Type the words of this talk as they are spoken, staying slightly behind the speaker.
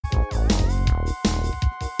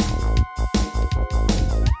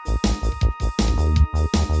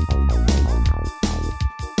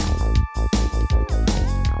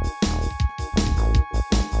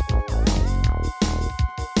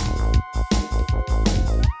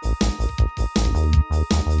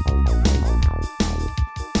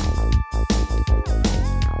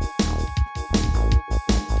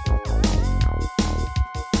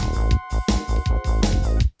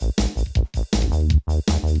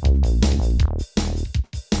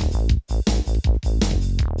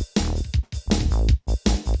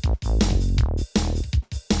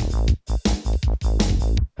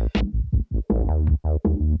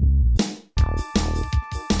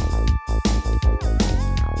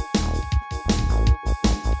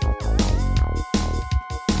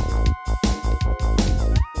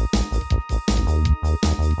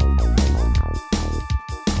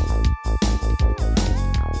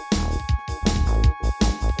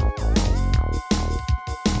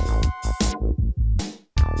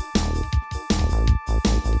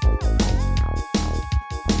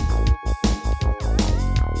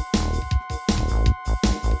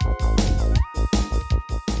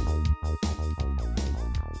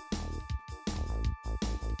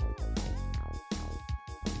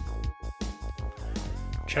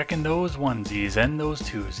Checking those onesies and those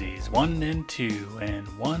twosies. 1 and 2 and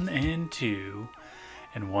 1 and 2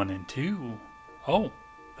 and 1 and 2. Oh,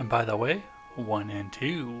 and by the way, 1 and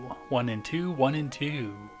 2. 1 and 2, 1 and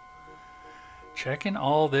 2. Checking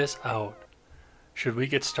all this out. Should we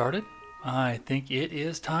get started? I think it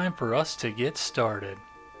is time for us to get started.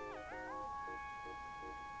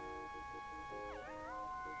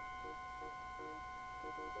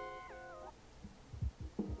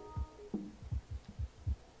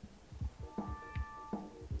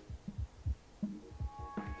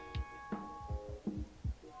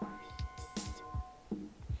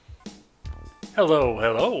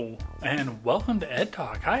 Hello, and welcome to Ed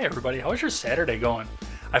Talk. Hi everybody, how's your Saturday going?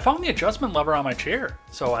 I found the adjustment lever on my chair,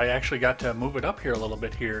 so I actually got to move it up here a little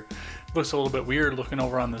bit here. It looks a little bit weird looking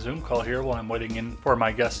over on the Zoom call here while I'm waiting in for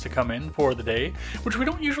my guests to come in for the day, which we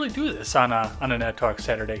don't usually do this on an Ed Talk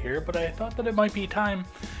Saturday here, but I thought that it might be time.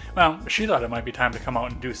 Well, she thought it might be time to come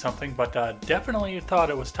out and do something, but definitely thought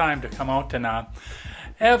it was time to come out and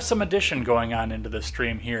have some addition going on into the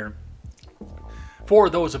stream here. For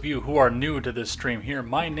those of you who are new to this stream here,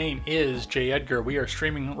 my name is J. Edgar. We are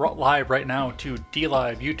streaming live right now to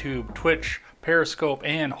DLive, YouTube, Twitch, Periscope,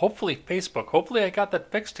 and hopefully Facebook. Hopefully I got that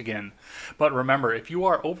fixed again. But remember, if you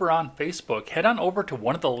are over on Facebook, head on over to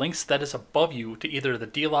one of the links that is above you to either the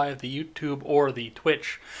DLive, the YouTube, or the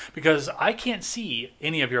Twitch, because I can't see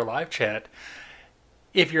any of your live chat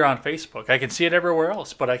if you're on Facebook. I can see it everywhere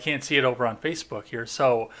else, but I can't see it over on Facebook here.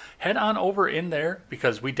 So head on over in there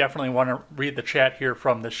because we definitely want to read the chat here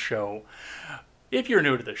from this show. If you're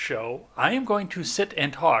new to this show, I am going to sit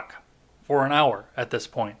and talk for an hour at this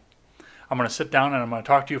point. I'm going to sit down and I'm going to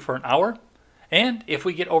talk to you for an hour. And if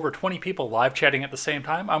we get over 20 people live chatting at the same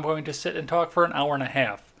time, I'm going to sit and talk for an hour and a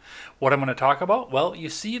half. What I'm going to talk about? Well, you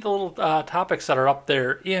see the little topics that are up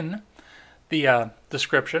there in the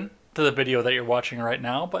description to the video that you're watching right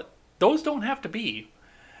now, but those don't have to be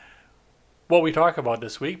what we talk about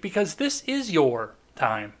this week because this is your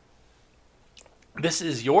time. This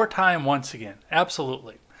is your time once again.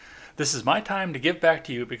 Absolutely. This is my time to give back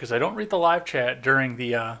to you because I don't read the live chat during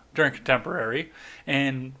Contemporary,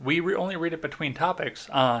 and we only read it between topics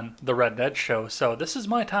on the Red Ned Show. So this is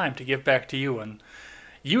my time to give back to you, and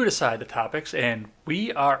you decide the topics, and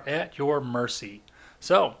we are at your mercy.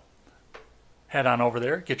 So head on over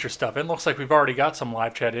there, get your stuff in. Looks like we've already got some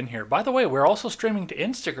live chat in here. By the way, we're also streaming to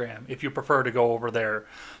Instagram if you prefer to go over there.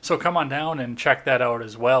 So come on down and check that out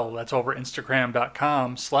as well. That's over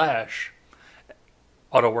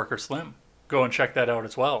Instagram.com/AutoWorkerSlim. Go and check that out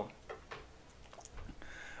as well.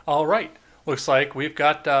 All right. Looks like we've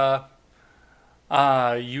got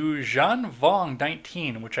Yujan Vong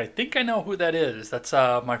 19, which I think I know who that is. That's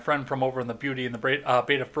my friend from over in the Beauty and the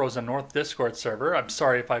Beta Frozen North Discord server. I'm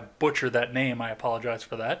sorry if I butchered that name. I apologize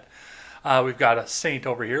for that. We've got a Saint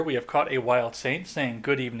over here. We have caught a Wild Saint saying,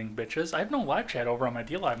 "Good evening, bitches." I have no live chat over on my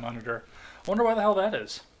DLive monitor. I wonder why the hell that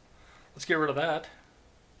is. Let's get rid of that.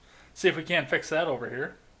 See if we can't fix that over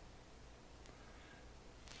here.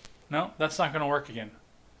 No, that's not going to work again.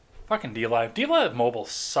 Fucking DLive. DLive mobile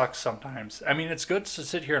sucks sometimes. I mean, it's good to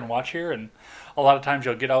sit here and watch here, and a lot of times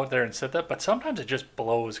you'll get out there and sit there, but sometimes it just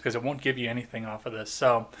blows because it won't give you anything off of this.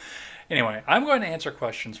 So, anyway, I'm going to answer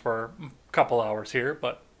questions for a couple hours here,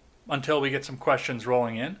 but until we get some questions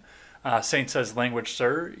rolling in, Saint says, "Language,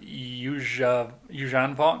 sir."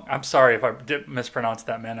 Yujan Vong. I'm sorry if I did mispronounce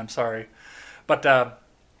that, man. I'm sorry. But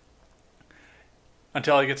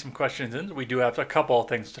until I get some questions in, we do have a couple of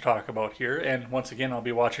things to talk about here. And once again, I'll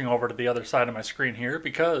be watching over to the other side of my screen here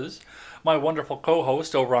because my wonderful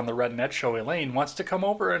co-host over on the Red Ned Show, Elaine, wants to come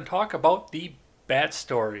over and talk about the Bat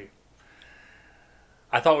story.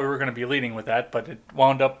 I thought we were going to be leading with that, but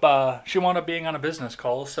she wound up being on a business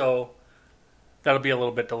call, so that'll be a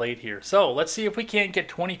little bit delayed here. So let's see if we can't get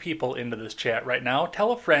 20 people into this chat right now.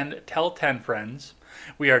 Tell a friend, tell 10 friends.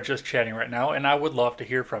 We are just chatting right now, and I would love to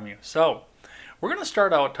hear from you. So we're going to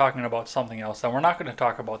start out talking about something else, and we're not going to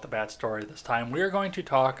talk about the Bat story this time. We are going to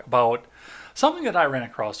talk about something that I ran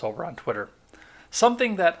across over on Twitter.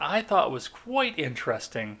 Something that I thought was quite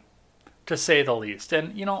interesting, to say the least.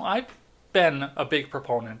 And, you know, I've been a big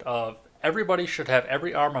proponent of everybody should have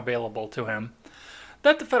every arm available to him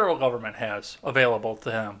that the federal government has available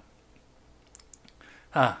to him.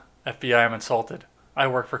 FBI, I'm insulted. I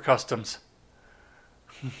work for Customs.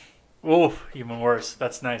 Oof, even worse.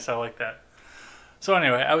 That's nice. I like that. So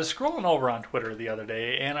anyway, I was scrolling over on Twitter the other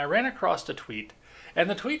day, and I ran across a tweet, and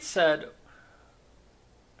the tweet said,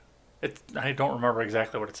 I don't remember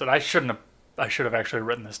exactly what it said. I should have actually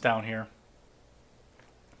written this down here.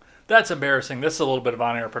 That's embarrassing. This is a little bit of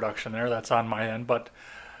on-air production there. That's on my end, but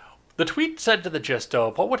The tweet said to the gist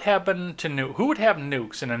of what would happen to who would have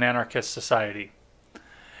nukes in an anarchist society.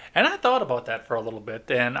 And I thought about that for a little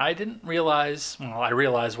bit, and I didn't realize, well, I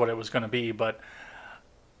realized what it was going to be, but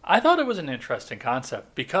I thought it was an interesting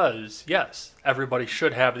concept because, yes, everybody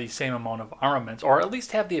should have the same amount of armaments, or at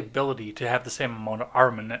least have the ability to have the same amount of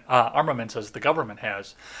armaments as the government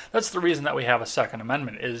has. That's the reason that we have a Second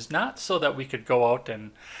Amendment, is not so that we could go out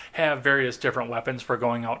and have various different weapons for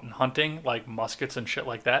going out and hunting, like muskets and shit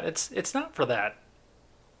like that. It's not for that.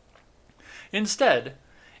 Instead,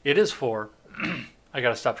 it is for... I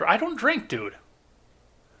gotta stop. I don't drink, dude.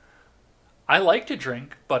 I like to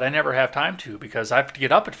drink, but I never have time to because I have to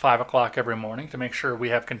get up at 5 o'clock every morning to make sure we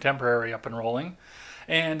have Contemporary up and rolling.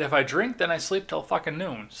 And if I drink, then I sleep till fucking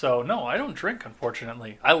noon. So, no, I don't drink,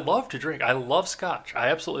 unfortunately. I love to drink. I love scotch. I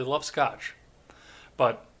absolutely love scotch.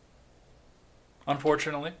 But,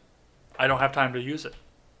 unfortunately, I don't have time to use it.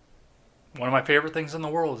 One of my favorite things in the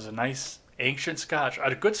world is a nice, ancient scotch.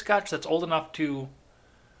 A good scotch that's old enough to...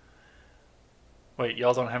 Wait,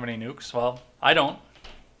 y'all don't have any nukes? Well, I don't.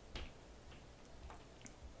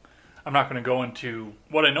 I'm not going to go into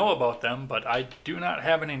what I know about them, but I do not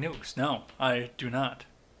have any nukes. No, I do not.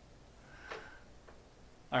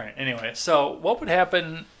 Alright, anyway, so what would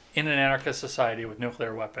happen in an anarchist society with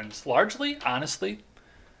nuclear weapons? Largely, honestly,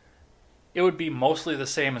 it would be mostly the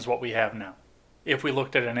same as what we have now. If we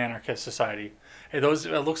looked at an anarchist society. Hey, it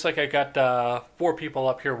looks like I got 4 people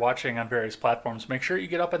up here watching on various platforms. Make sure you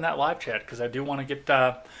get up in that live chat, because I do want to get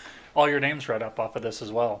all your names read up off of this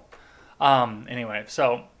as well. Anyway,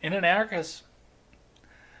 so in an anarchist,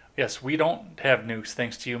 yes, we don't have nukes,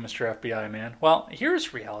 thanks to you, Mr. FBI man. Well,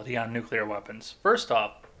 here's reality on nuclear weapons. First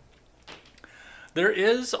off, there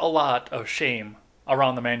is a lot of shame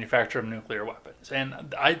around the manufacture of nuclear weapons,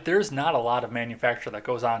 and there's not a lot of manufacture that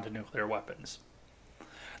goes on to nuclear weapons.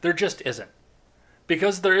 There just isn't,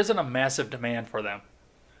 because there isn't a massive demand for them.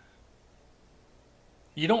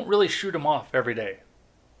 You don't really shoot them off every day.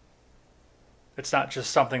 It's not just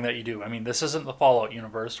something that you do. I mean, this isn't the Fallout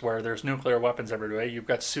universe where there's nuclear weapons every day. You've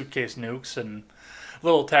got suitcase nukes and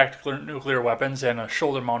little tactical nuclear weapons and a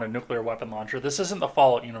shoulder-mounted nuclear weapon launcher. This isn't the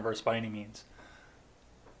Fallout universe by any means.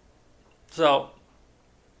 So,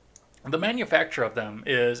 the manufacture of them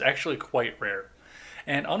is actually quite rare.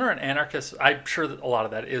 And under an anarchist, I'm sure that a lot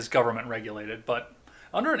of that is government regulated, but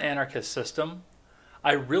under an anarchist system,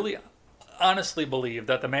 I really honestly believe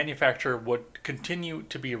that the manufacture would continue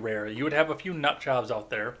to be rare. You would have a few nut jobs out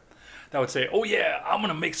there that would say, oh yeah, I'm going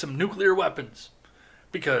to make some nuclear weapons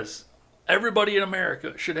because everybody in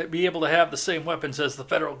America should be able to have the same weapons as the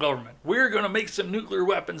federal government. We're going to make some nuclear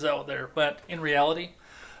weapons out there. But in reality,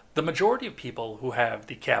 the majority of people who have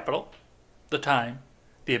the capital, the time,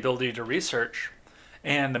 the ability to research,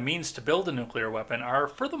 and the means to build a nuclear weapon are,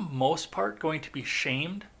 for the most part, going to be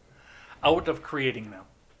shamed out of creating them.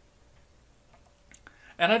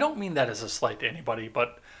 And I don't mean that as a slight to anybody,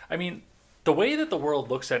 but I mean, the way that the world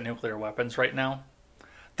looks at nuclear weapons right now,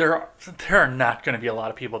 there are not going to be a lot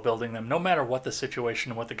of people building them, no matter what the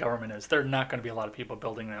situation and what the government is. There are not going to be a lot of people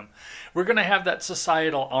building them. We're going to have that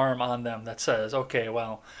societal arm on them that says, okay,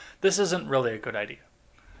 well, this isn't really a good idea.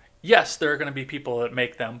 Yes, there are going to be people that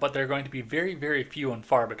make them, but they're going to be very, very few and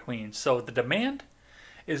far between. So the demand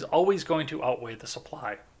is always going to outweigh the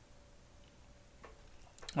supply.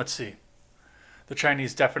 Let's see. The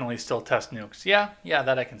Chinese definitely still test nukes. Yeah,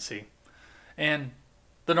 that I can see. And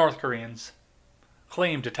the North Koreans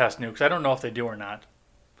claim to test nukes. I don't know if they do or not.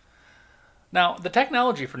 Now, the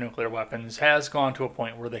technology for nuclear weapons has gone to a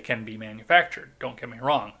point where they can be manufactured. Don't get me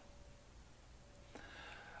wrong.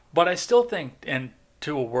 But I still think, and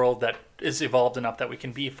to a world that is evolved enough that we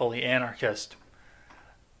can be fully anarchist,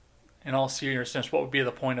 in all seriousness, what would be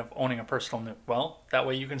the point of owning a personal nuke? Well, that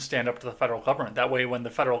way you can stand up to the federal government. That way when the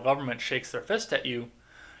federal government shakes their fist at you,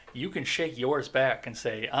 you can shake yours back and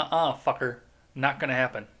say, fucker, not going to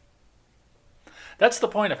happen. That's the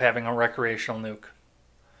point of having a recreational nuke.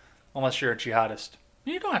 Unless you're a jihadist.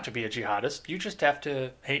 You don't have to be a jihadist. You just have to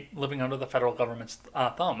hate living under the federal government's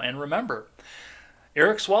thumb. And remember,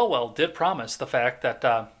 Eric Swalwell did promise the fact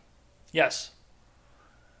that, yes,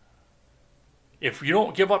 if you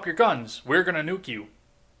don't give up your guns, we're going to nuke you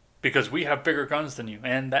because we have bigger guns than you.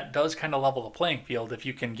 And that does kind of level the playing field if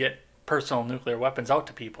you can get personal nuclear weapons out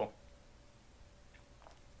to people.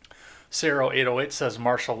 Sarah808 says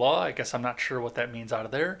martial law. I guess I'm not sure what that means out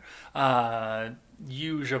of there.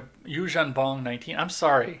 Yu Zhenbong 19. I'm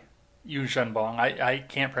sorry, Yu Zhenbong. I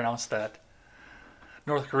can't pronounce that.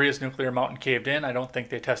 North Korea's nuclear mountain caved in. I don't think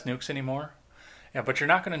they test nukes anymore. Yeah, but you're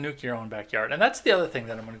not going to nuke your own backyard. And that's the other thing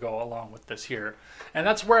that I'm going to go along with this here. And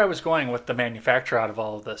that's where I was going with the manufacture out of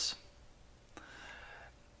all of this.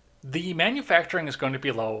 the manufacturing is going to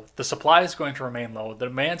be low, the supply is going to remain low, the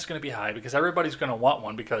demand's going to be high because everybody's going to want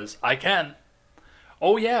one because I can.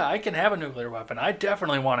 Oh yeah, I can have a nuclear weapon. I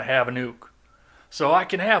definitely want to have a nuke. So I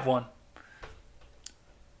can have one.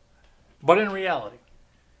 But in reality,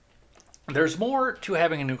 there's more to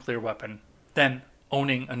having a nuclear weapon than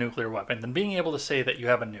owning a nuclear weapon, than being able to say that you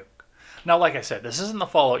have a nuke. Now, like I said, this isn't the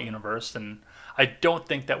Fallout universe, and I don't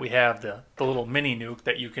think that we have the little mini nuke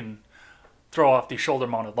that you can throw off the shoulder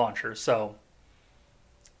mounted launchers. So,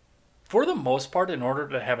 for the most part, in order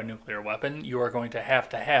to have a nuclear weapon, you are going to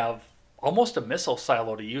have almost a missile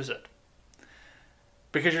silo to use it.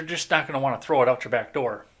 Because you're just not going to want to throw it out your back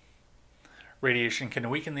door. Radiation can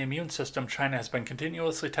weaken the immune system. China has been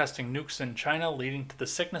continuously testing nukes in China, leading to the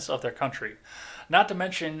sickness of their country. Not to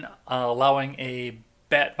mention allowing a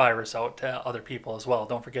bat virus out to other people as well.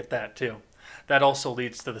 Don't forget that too. That also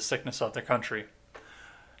leads to the sickness of their country.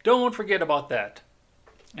 Don't forget about that.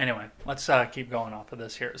 Anyway, let's keep going off of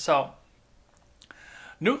this here. So,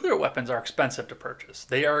 nuclear weapons are expensive to purchase.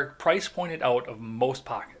 They are price pointed out of most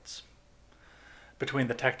pockets. Between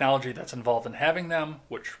the technology that's involved in having them,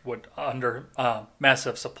 which would, under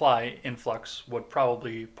massive supply influx, would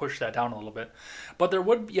probably push that down a little bit. But there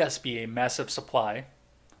would, yes, be a massive supply,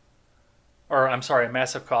 or I'm sorry, a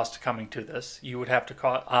massive cost coming to this. You would have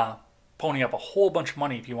to pony up a whole bunch of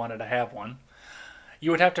money if you wanted to have one.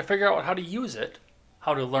 You would have to figure out how to use it,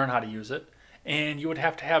 how to learn how to use it, and you would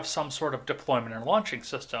have to have some sort of deployment and launching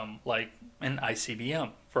system, like an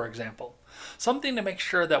ICBM, for example. Something to make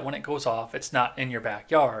sure that when it goes off, it's not in your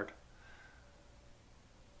backyard.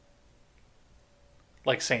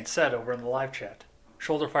 Like Saint said over in the live chat,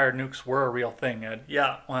 shoulder-fired nukes were a real thing, Ed.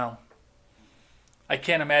 Yeah, well, I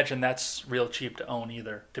can't imagine that's real cheap to own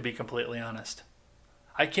either, to be completely honest.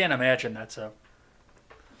 I can't imagine that's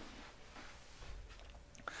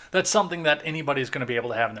something that anybody's going to be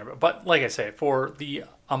able to have in there. But like I say, for the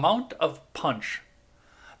amount of punch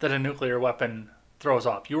that a nuclear weapon throws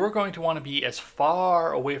off, you are going to want to be as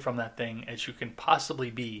far away from that thing as you can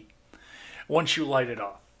possibly be once you light it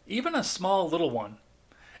off. Even a small little one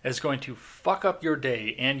is going to fuck up your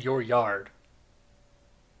day and your yard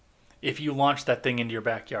if you launch that thing into your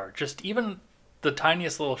backyard. Just even the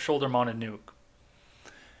tiniest little shoulder-mounted nuke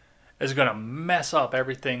is going to mess up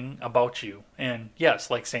everything about you. And yes,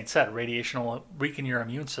 like Saint said, radiation will weaken your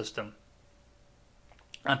immune system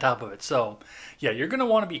on top of it. So, yeah, you're going to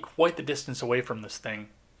want to be quite the distance away from this thing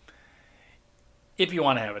if you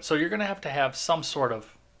want to have it. So you're going to have some sort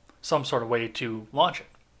of way to launch it.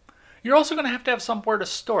 You're also going to have somewhere to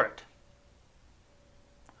store it.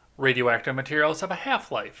 Radioactive materials have a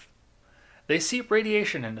half-life. They seep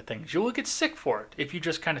radiation into things. You will get sick for it if you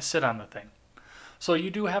just kind of sit on the thing. So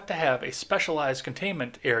you do have to have a specialized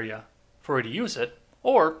containment area for you to use it,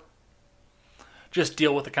 or just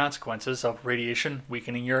deal with the consequences of radiation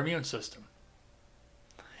weakening your immune system.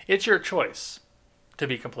 It's your choice, to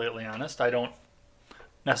be completely honest. I don't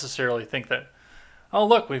necessarily think that, oh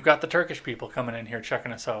look, we've got the Turkish people coming in here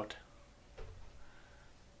checking us out.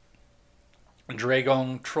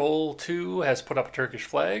 Dragon Troll 2 has put up a Turkish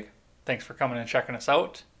flag. Thanks for coming and checking us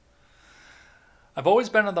out. I've always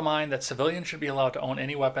been of the mind that civilians should be allowed to own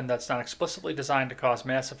any weapon that's not explicitly designed to cause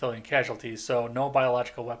mass civilian casualties, so no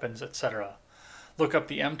biological weapons, etc. Look up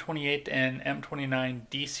the M28 and M29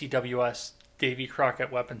 DCWS Davy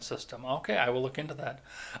Crockett weapon system. Okay, I will look into that.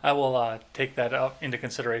 I will take that up into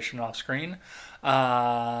consideration off screen. Yu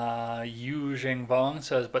Jingvong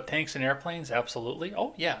says, but tanks and airplanes? Absolutely.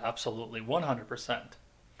 Oh, yeah, absolutely. 100%.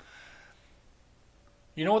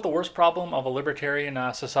 You know what the worst problem of a libertarian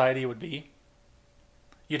society would be?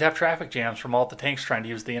 You'd have traffic jams from all the tanks trying to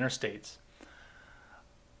use the interstates.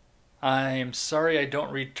 I'm sorry I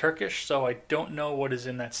don't read Turkish, so I don't know what is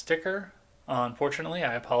in that sticker. Unfortunately,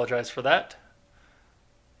 I apologize for that.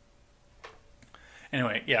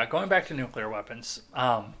 Anyway, yeah, going back to nuclear weapons.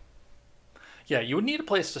 Yeah, you would need a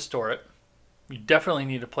place to store it. You definitely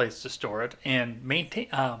need a place to store it. And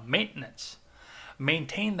maintenance.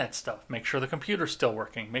 Maintain that stuff. Make sure the computer's still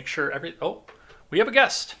working. Make sure Oh, we have a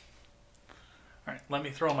guest. All right, let me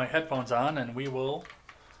throw my headphones on and we will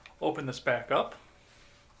open this back up.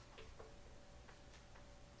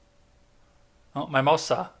 Oh, my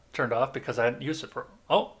mouse turned off because I hadn't used it for...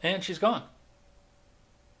 Oh, and she's gone.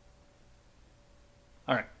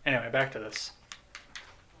 All right, anyway, back to this.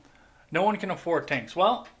 No one can afford tanks.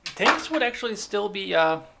 Well, tanks would actually still be...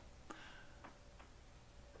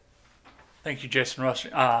 Thank you, Jason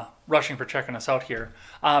Rushing, for checking us out here.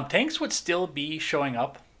 Tanks would still be showing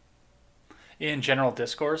up in general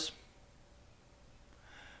discourse.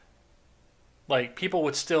 Like, people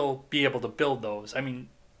would still be able to build those. I mean,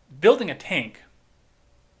 building a tank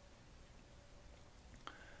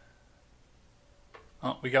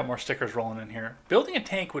Oh, we got more stickers rolling in here. Building a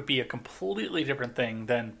tank would be a completely different thing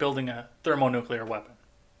than building a thermonuclear weapon.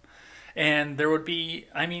 And there would be,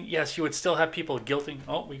 I mean, yes, you would still have people guilting.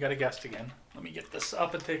 Oh, we got a guest again. Let me get this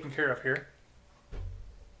up and taken care of here.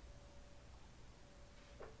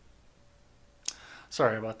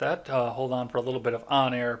 Sorry about that. Hold on for a little bit of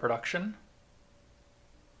on-air production.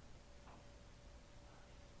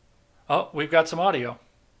 Oh, we've got some audio.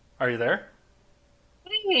 Are you there?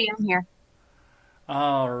 Hey, I'm here.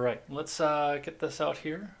 All right, let's get this out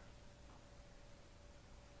here.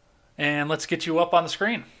 And let's get you up on the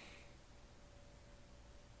screen.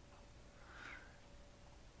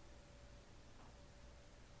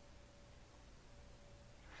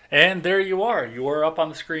 And there you are. You are up on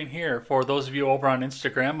the screen here. For those of you over on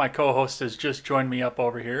Instagram, my co-host has just joined me up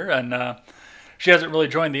over here, and she hasn't really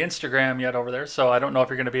joined the Instagram yet over there, so I don't know if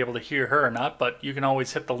you're going to be able to hear her or not, but you can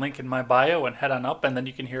always hit the link in my bio and head on up, and then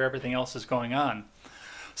you can hear everything else that's going on.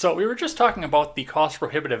 So we were just talking about the cost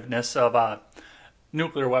prohibitiveness of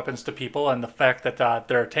nuclear weapons to people and the fact that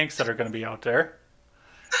there are tanks that are going to be out there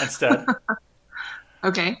instead.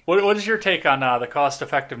 Okay. What is your take on the cost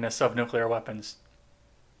effectiveness of nuclear weapons?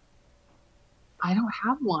 I don't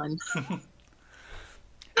have one.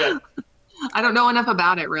 Yeah. I don't know enough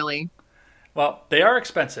about it really. Well, they are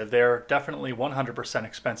expensive. They are definitely 100%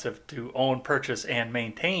 expensive to own, purchase, and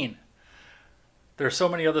maintain. There are so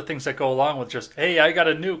many other things that go along with just, hey, I got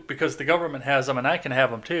a nuke because the government has them and I can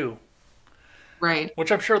have them too. Right.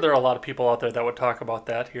 Which I'm sure there are a lot of people out there that would talk about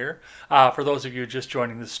that here. For those of you just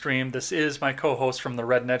joining the stream, this is my co host from the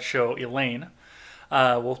Red Net Show, Elaine.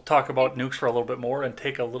 We'll talk about nukes for a little bit more and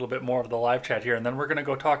take a little bit more of the live chat here, and then we're going to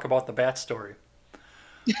go talk about the bat story.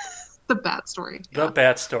 The bat story. The Yeah.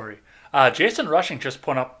 bat story. Jason Rushing just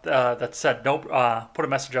put up that said no. Put a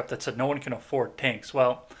message up that said no one can afford tanks.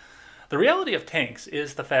 Well, the reality of tanks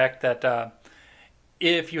is the fact that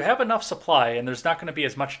if you have enough supply and there's not going to be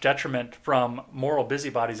as much detriment from moral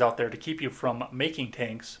busybodies out there to keep you from making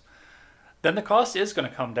tanks, then the cost is going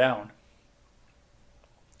to come down.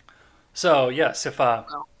 So yes,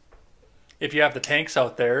 Well, if you have the tanks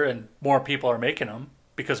out there and more people are making them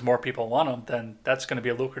because more people want them, then that's going to be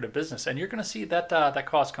a lucrative business, and you're going to see that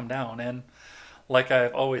cost come down. And like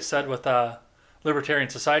I've always said with libertarian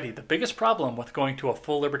society, the biggest problem with going to a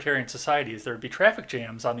full libertarian society is there would be traffic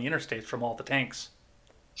jams on the interstates from all the tanks.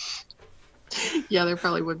 yeah, there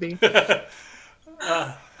probably would be.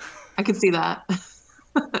 uh, I could see that.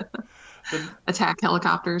 the, Attack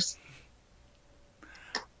helicopters.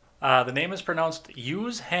 the name is pronounced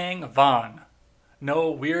Yuz Hang Van.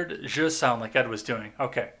 No weird zh sound like Ed was doing.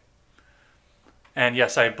 Okay. And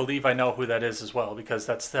yes, I believe I know who that is as well because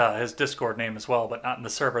that's his Discord name as well, but not in the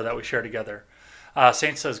server that we share together.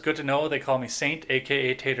 Saint says, good to know. They call me Saint,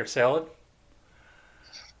 aka Tater Salad.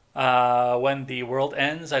 When the world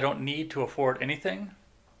ends, I don't need to afford anything.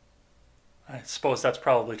 I suppose that's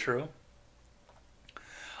probably true.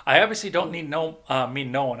 I obviously don't mean no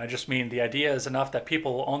one. I just mean the idea is enough that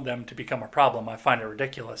people will own them to become a problem. I find it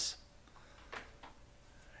ridiculous.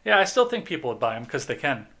 Yeah, I still think people would buy them because they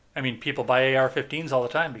can. I mean, people buy AR-15s all the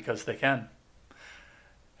time because they can,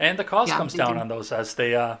 and the cost Yeah, comes they down do. on those as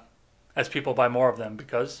people buy more of them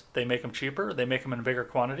because they make them cheaper, they make them in a bigger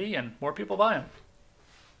quantity, and more people buy them.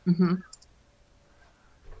 Hmm.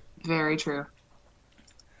 Very true.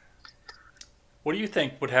 What do you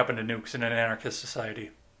think would happen to nukes in an anarchist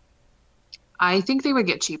society? I think they would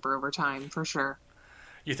get cheaper over time for sure.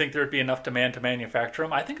 You think there would be enough demand to manufacture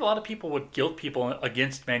them? I think a lot of people would guilt people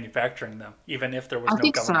against manufacturing them, even if there was I no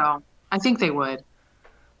think government, so. I think they would.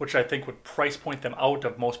 which I think would price point them out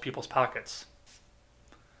of most people's pockets.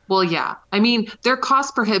 Well, yeah. I mean, they're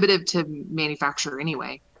cost prohibitive to manufacture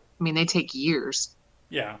anyway. I mean, they take years.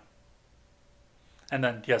 Yeah. And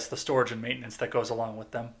then, yes, the storage and maintenance that goes along with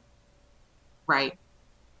them. Right.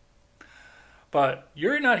 But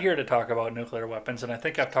you're not here to talk about nuclear weapons, and I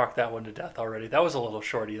think I've talked that one to death already. That was a little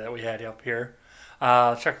shorty that we had up here.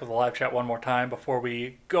 Check with the live chat one more time before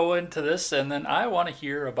we go into this, and then I want to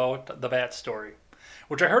hear about the bat story,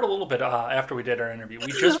 which I heard a little bit after we did our interview.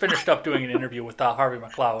 We just finished up doing an interview with Harvey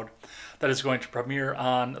McLeod that is going to premiere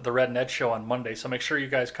on the Red Ned Show on Monday, so make sure you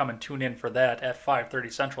guys come and tune in for that at 5:30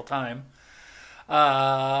 Central Time.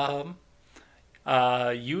 Um,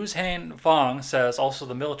 Yuzhan Fong says also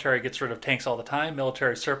the military gets rid of tanks all the time.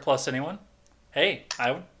 Military surplus, anyone? Hey,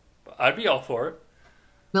 I'd be all for it.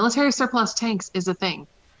 Military surplus tanks is a thing.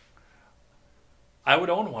 I would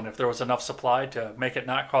own one if there was enough supply to make it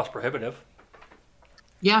not cost prohibitive.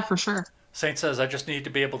 Yeah, for sure. Saint says I just need to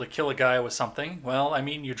be able to kill a guy with something. Well, I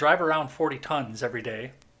mean, you drive around 40 tons every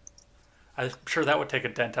day. I'm sure that would take a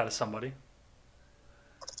dent out of somebody.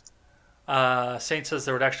 Saint says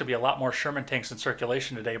there would actually be a lot more Sherman tanks in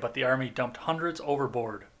circulation today, but the Army dumped hundreds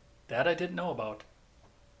overboard. That I didn't know about.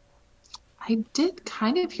 I did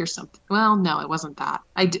kind of hear something. Well, no, it wasn't that.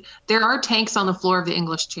 There are tanks on the floor of the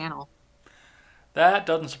English Channel. That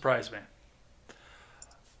doesn't surprise me.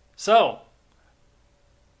 So,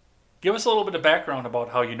 give us a little bit of background about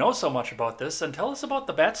how you know so much about this and tell us about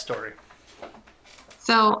the bat story.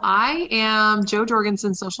 So I am Jo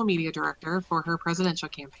Jorgensen's social media director for her presidential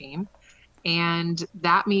campaign. And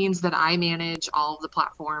that means that I manage all of the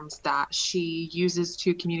platforms that she uses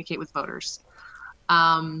to communicate with voters.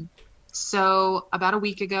 Um, so about a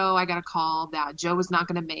week ago, I got a call that Jo was not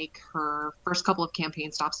going to make her first couple of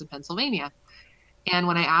campaign stops in Pennsylvania. And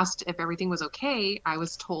when I asked if everything was okay, I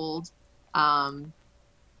was told um,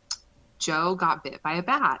 Jo got bit by a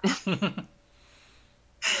bat.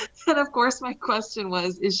 And of course, my question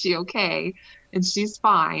was, is she okay? And she's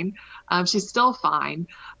fine. She's still fine.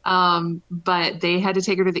 But they had to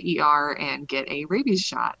take her to the ER and get a rabies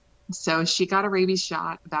shot. So she got a rabies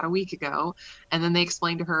shot about a week ago. And then they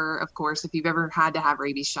explained to her, of course, if you've ever had to have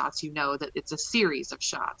rabies shots, you know that it's a series of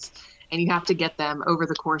shots and you have to get them over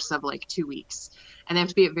the course of like 2 weeks. And they have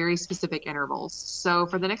to be at very specific intervals. So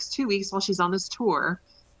for the next 2 weeks while she's on this tour,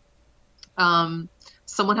 um,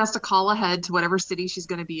 someone has to call ahead to whatever city she's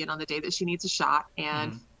going to be in on the day that she needs a shot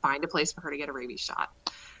and find a place for her to get a rabies shot.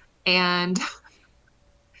 And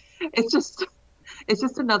it's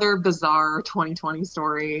just another bizarre 2020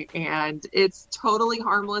 story, and it's totally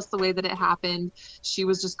harmless the way that it happened. She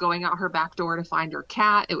was just going out her back door to find her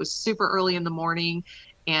cat. It was super early in the morning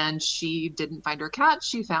and she didn't find her cat.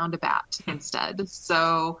 She found a bat instead.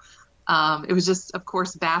 So it was just, of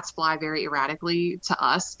course, bats fly very erratically to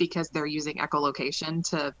us because they're using echolocation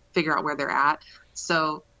to figure out where they're at.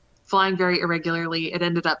 So flying very irregularly, it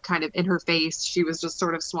ended up kind of in her face. She was just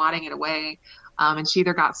sort of swatting it away. And she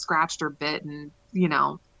either got scratched or bitten,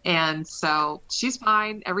 and so she's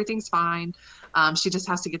fine. Everything's fine. She just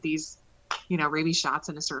has to get these, rabies shots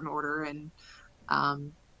in a certain order. And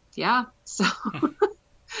yeah, so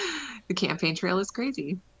the campaign trail is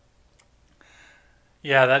crazy.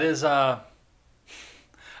 Yeah, that is.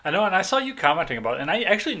 I know, and I saw you commenting about it, and I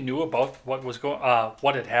actually knew about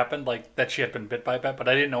what had happened, like that she had been bit by a bat, but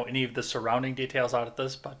I didn't know any of the surrounding details out of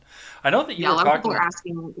this. But I know that you Yeah, a were lot of people talking. are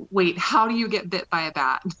asking, wait, how do you get bit by a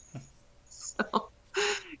bat? So,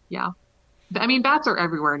 yeah. I mean, bats are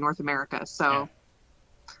everywhere in North America, Yeah. so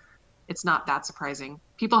it's not that surprising.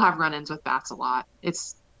 People have run-ins with bats a lot.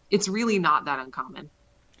 It's really not that uncommon.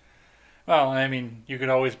 Well, I mean, you could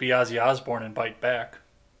always be Ozzy Osbourne and bite back.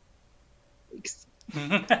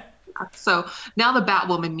 So now the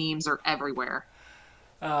Batwoman memes are everywhere.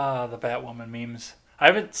 Ah, the Batwoman memes. I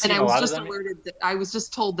haven't And seen a lot of them. I was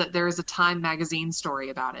just told that there is a Time magazine story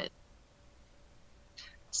about it.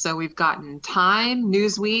 So we've gotten Time,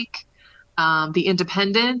 Newsweek, The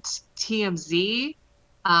Independent, TMZ.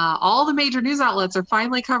 All the major news outlets are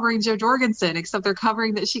finally covering Jo Jorgensen, except they're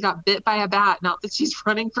covering that she got bit by a bat, not that she's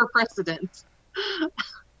running for president.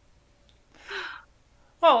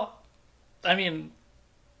 Well, I mean,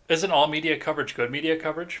 isn't all media coverage good media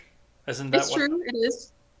coverage? Isn't that It's what? true, it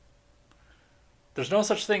is. There's no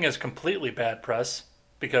such thing as completely bad press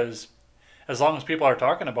because as long as people are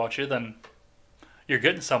talking about you, then you're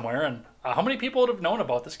getting somewhere. And how many people would have known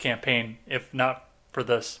about this campaign if not for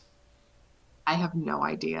this? I have no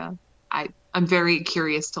idea. I'm very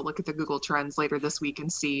curious to look at the Google Trends later this week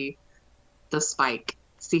and see the spike,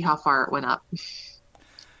 see how far it went up.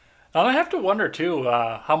 And I have to wonder too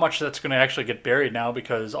how much that's going to actually get buried now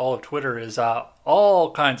because all of Twitter is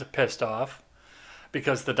all kinds of pissed off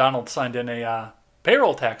because the Donald signed in a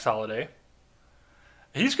payroll tax holiday.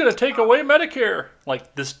 He's going to take away Medicare.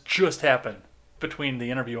 Like this just happened between the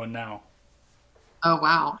interview and now. Oh,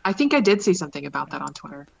 wow. I think I did see something about that on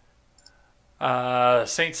Twitter.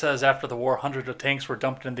 Saint says after the war, hundreds of tanks were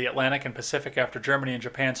dumped in the Atlantic and Pacific after Germany and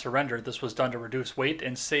Japan surrendered. This was done to reduce weight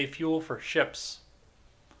and save fuel for ships.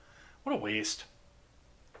 What a waste.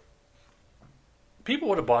 People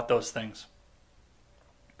would have bought those things.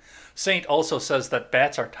 Saint also says that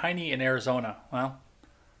bats are tiny in Arizona. Well,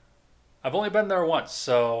 I've only been there once,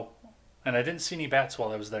 and I didn't see any bats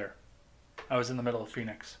while I was there. I was in the middle of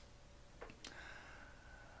Phoenix.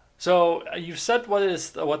 So you've said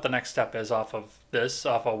what the next step is off of this,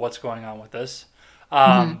 off of what's going on with this.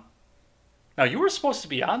 Hmm. Um, Now you were supposed to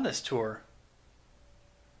be on this tour.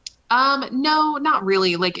 No, not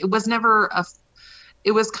really. Like it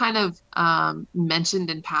was kind of mentioned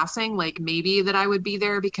in passing, like maybe that I would be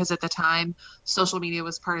there because at the time social media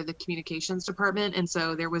was part of the communications department. And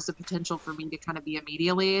so there was a potential for me to kind of be a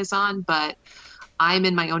media liaison, but I'm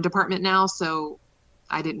in my own department now. So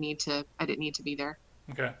I didn't need to be there.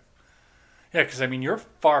 Okay. Yeah, because I mean, you're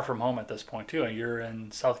far from home at this point too. You're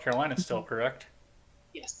in South Carolina still, Mhm. correct?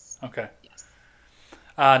 Yes. Okay. Yes.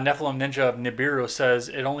 Nephilim Ninja of Nibiru says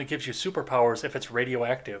it only gives you superpowers if it's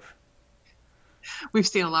radioactive. We've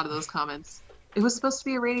seen a lot of those comments. It was supposed to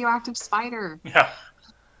be a radioactive spider. Yeah.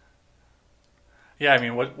 Yeah, I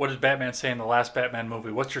mean, what did Batman say in the last Batman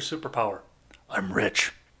movie? What's your superpower? I'm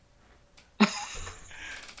rich.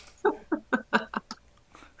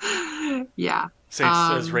 Yeah. Saint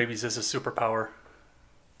says Um, rabies is a superpower.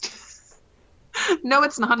 no,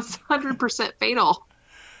 it's not. It's 100% fatal.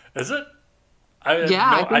 Is it? I have Yeah,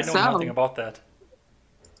 I no. I think know nothing so. about that.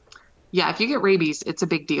 Yeah, if you get rabies, it's a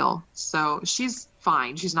big deal. So she's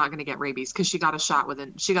fine. She's not going to get rabies because she got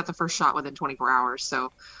the first shot within 24 hours.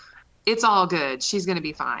 So it's all good. She's going to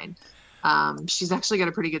be fine. She's actually got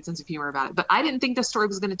a pretty good sense of humor about it. But I didn't think this story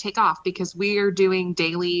was going to take off because we're doing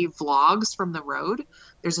daily vlogs from the road.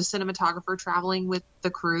 There's a cinematographer traveling with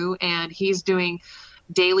the crew, and he's doing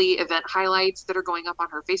daily event highlights that are going up on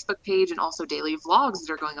her Facebook page and also daily vlogs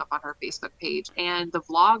that are going up on her Facebook page. And the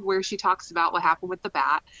vlog where she talks about what happened with the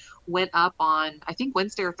bat went up on, I think,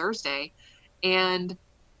 Wednesday or Thursday. And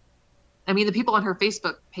I mean, the people on her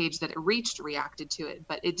Facebook page that it reached reacted to it,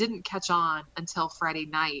 but it didn't catch on until Friday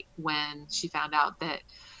night when she found out that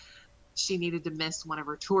she needed to miss one of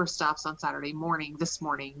her tour stops on Saturday morning, this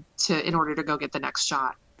morning, to in order to go get the next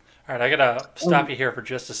shot. All right, I gotta stop Um, you here for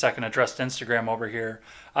just a second. Addressed Instagram over here.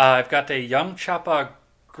 I've got a young Chapa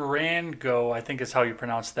Grango, I think is how you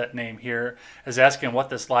pronounce that name here, is asking what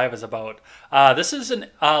this live is about. This is an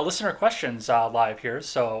listener questions live here,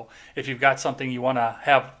 so if you've got something you want to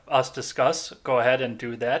have us discuss, go ahead and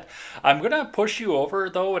do that. I'm gonna push you over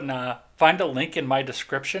though and find a link in my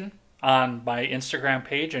description on my Instagram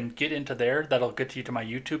page and get into there. That'll get you to my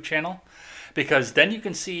YouTube channel because then you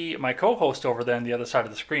can see my co-host over there on the other side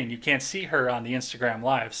of the screen. You can't see her on the Instagram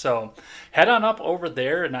live, so head on up over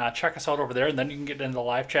there and check us out over there, and then you can get into the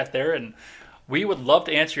live chat there. And we would love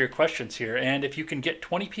to answer your questions here. And if you can get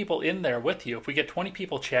 20 people in there with you, if we get 20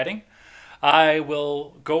 people chatting, I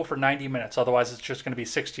will go for 90 minutes. Otherwise, it's just going to be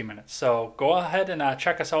 60 minutes. So go ahead and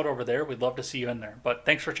check us out over there. We'd love to see you in there. But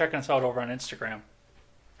thanks for checking us out over on Instagram.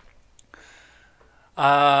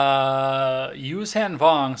 Yuzhan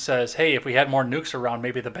Vong says, "Hey, if we had more nukes around,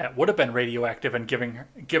 maybe the bat would have been radioactive and given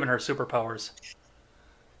her superpowers."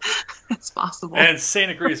 it's possible. And Sane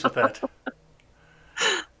agrees with that.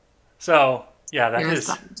 So yeah, that There's is.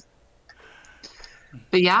 that.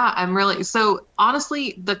 But yeah, I'm really so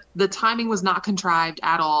honestly, the timing was not contrived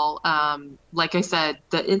at all. Like I said,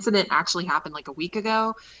 the incident actually happened like a week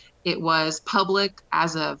ago. It was public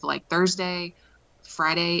as of like Thursday.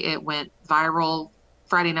 Friday it went viral.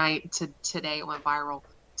 Friday night to today it went viral.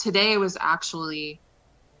 Today was actually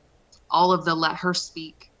all of the Let Her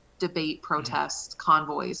Speak debate Mhm. protest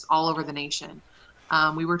convoys all over the nation.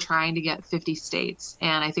 We were trying to get 50 states,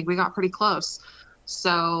 and I think we got pretty close.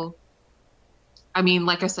 So I mean,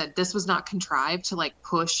 like I said, this was not contrived to like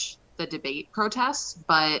push the debate protests,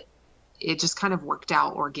 but it just kind of worked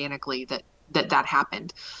out organically that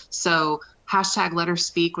happened. So hashtag Let Her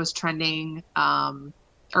Speak was trending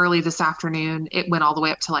early this afternoon. It went all the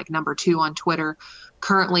way up to like number 2 on Twitter.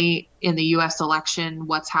 Currently in the U.S. election,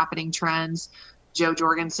 what's happening trends. Joe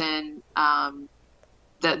Jorgensen,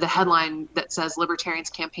 the headline that says Libertarians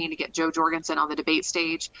campaign to get Joe Jorgensen on the debate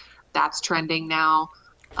stage, that's trending now.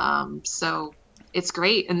 So it's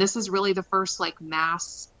great. And this is really the first like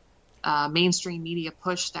mass mainstream media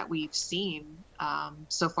push that we've seen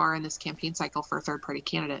so far in this campaign cycle for a third party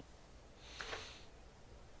candidate.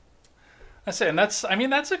 I say, and that's. I mean,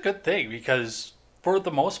 that's a good thing because for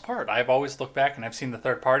the most part, I've always looked back and I've seen the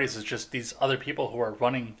third parties as just these other people who are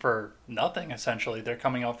running for nothing. Essentially, they're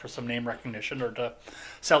coming out for some name recognition or to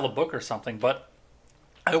sell a book or something. But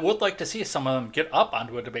I would like to see some of them get up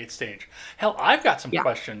onto a debate stage. Hell, I've got some Yeah.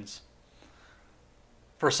 questions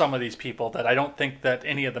for some of these people that I don't think that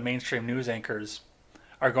any of the mainstream news anchors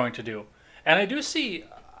are going to do. And I do see,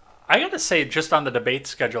 I got to say, just on the debate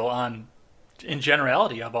schedule, on in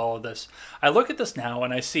generality of all of this, I look at this now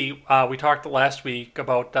and I see we talked last week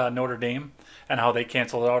about Notre Dame and how they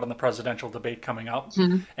canceled out on the presidential debate coming up.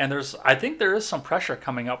 Mhm. And I think there is some pressure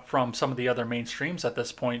coming up from some of the other mainstreams at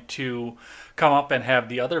this point to come up and have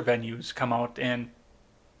the other venues come out and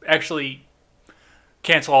actually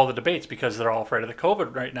cancel all the debates because they're all afraid of the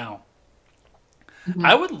COVID right now.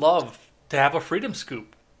 I Mhm. would love to have a Freedom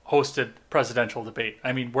Scoop hosted presidential debate.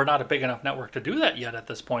 I mean, we're not a big enough network to do that yet at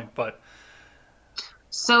this point, but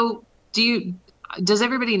So does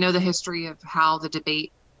everybody know the history of how the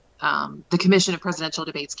Commission of Presidential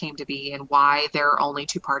Debates came to be and why there are only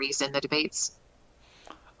 2 parties in the debates?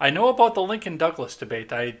 I know about the Lincoln Douglas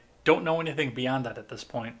debate. I don't know anything beyond that at this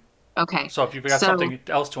point. Okay. So if you've got So something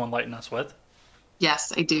else to enlighten us with.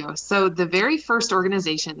 yes, I do. So the very first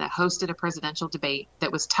organization that hosted a presidential debate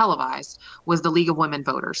that was televised was the League of Women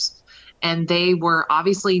Voters. And they were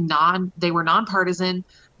obviously they were nonpartisan.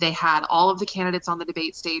 They had all of the candidates on the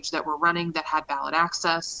debate stage that were running that had ballot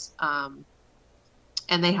access. And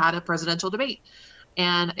they had a presidential debate.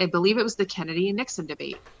 And I believe it was the Kennedy and Nixon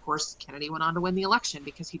debate. Of course, Kennedy went on to win the election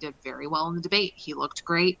because he did very well in the debate. He looked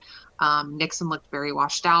great. Nixon looked very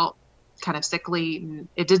washed out, kind of sickly. And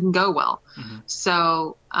it didn't go well. Mm-hmm.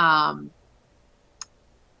 So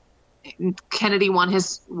Kennedy won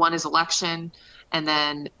his election, and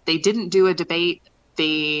then they didn't do a debate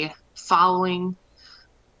following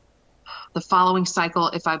the following cycle.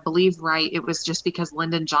 If I believe right, it was just because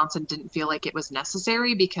Lyndon Johnson didn't feel like it was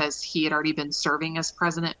necessary because he had already been serving as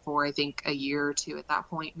president for, I think, a year or two at that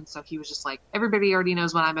point. And so he was just like, everybody already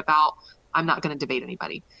knows what I'm about. I'm not going to debate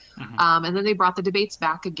anybody. Mm-hmm. And then they brought the debates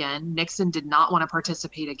back again. Nixon did not want to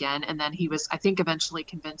participate again. And then he was, I think, eventually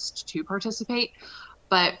convinced to participate.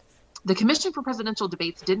 But the Commission for Presidential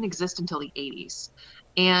Debates didn't exist until the 80s.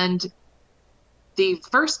 And the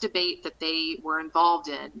first debate that they were involved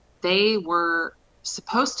in, they were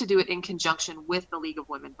supposed to do it in conjunction with the League of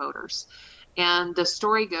Women Voters. And the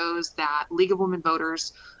story goes that League of Women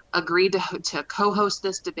Voters agreed to co-host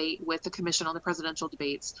this debate with the Commission on the Presidential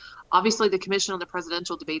Debates. Obviously, the Commission on the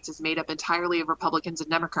Presidential Debates is made up entirely of Republicans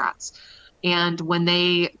and Democrats. And when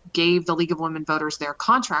they gave the League of Women Voters their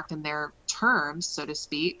contract and their terms, so to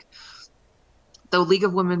speak, the League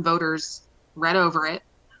of Women Voters read over it,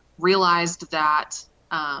 realized that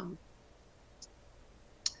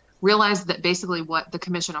basically what the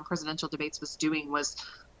Commission on Presidential Debates was doing was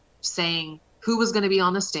saying who was going to be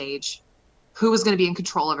on the stage, who was going to be in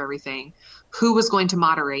control of everything, who was going to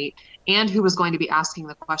moderate, and who was going to be asking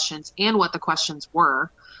the questions and what the questions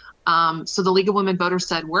were. So the League of Women Voters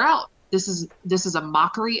said, we're out. This is a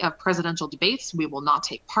mockery of presidential debates. We will not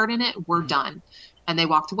take part in it. We're done. And they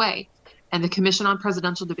walked away. And the Commission on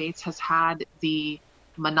Presidential Debates has had the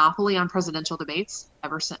monopoly on presidential debates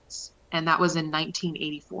ever since. And that was in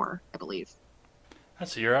 1984, I believe.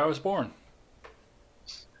 That's the year I was born.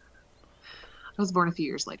 I was born a few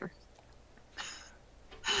years later.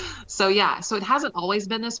 So yeah, so it hasn't always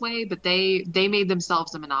been this way, but they made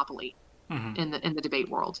themselves a monopoly in the debate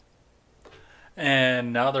world.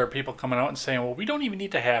 And now there are people coming out and saying, well, we don't even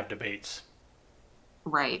need to have debates.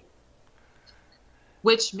 Right.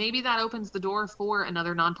 Which maybe that opens the door for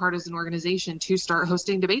another nonpartisan organization to start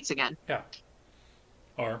hosting debates again. Yeah.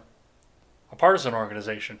 Or a partisan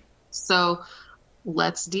organization. So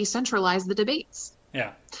let's decentralize the debates.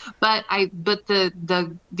 Yeah. But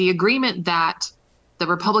the agreement that the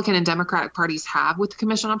Republican and Democratic parties have with the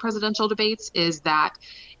Commission on Presidential Debates is that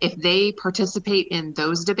if they participate in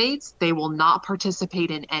those debates, they will not participate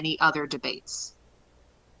in any other debates.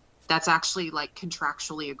 That's actually like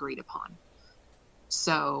contractually agreed upon.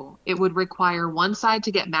 So it would require one side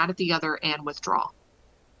to get mad at the other and withdraw.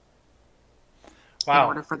 Wow. In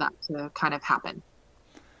order for that to kind of happen.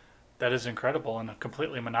 That is incredible and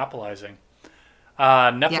completely monopolizing.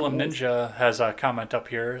 Nephilim Ninja has a comment up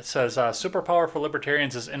here. It says, superpower for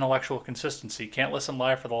libertarians is intellectual consistency. Can't listen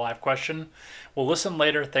live for the live question. We'll listen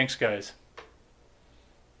later. Thanks, guys.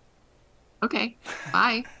 Okay.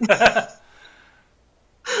 Bye.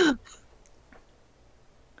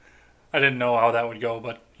 I didn't know how that would go,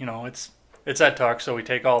 but, you know, it's Ed Talk, so we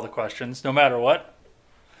take all the questions, no matter what.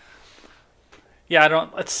 Yeah,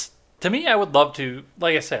 to me, I would love to,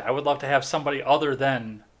 like I said, I would love to have somebody other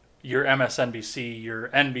than your MSNBC, your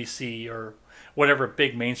NBC, or whatever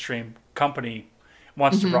big mainstream company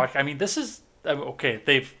wants to broadcast. I mean, this is, okay,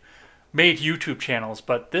 they've made YouTube channels,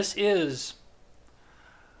 but that's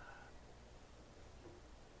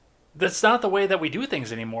not the way that we do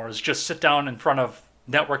things anymore, is just sit down in front of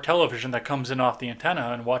network television that comes in off the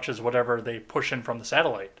antenna and watches whatever they push in from the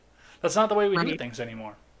satellite. That's not the way we do things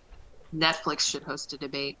anymore. Netflix should host a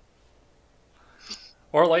debate.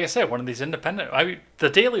 Or, like I said, one of these independent... I mean, the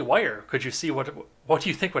Daily Wire, could you see what do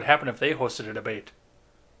you think would happen if they hosted a debate?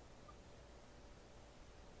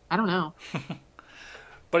 I don't know.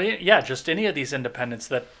 But, yeah, just any of these independents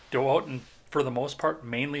that go out and, for the most part,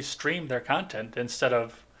 mainly stream their content instead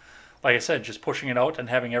of, like I said, just pushing it out and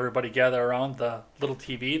having everybody gather around the little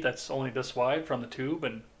TV that's only this wide from the tube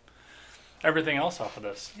and everything else off of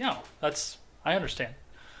this. Yeah, I understand.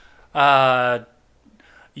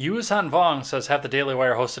 Yuuzhan Vong says, have the Daily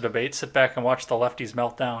Wire host a debate, sit back and watch the lefties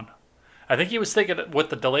melt down. I think he was thinking, with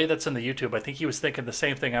the delay that's in the YouTube, I think he was thinking the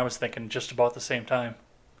same thing I was thinking just about the same time.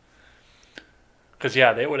 Because,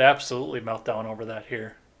 yeah, they would absolutely melt down over that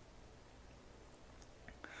here.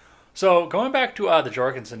 So going back to the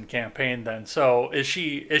Jorgensen campaign, then, so is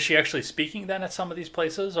she actually speaking then at some of these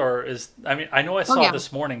places, or is I mean I know I Oh saw yeah.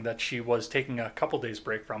 this morning that she was taking a couple days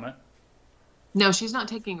break from it. No, she's not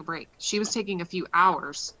taking a break. She was taking a few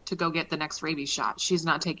hours to go get the next rabies shot. She's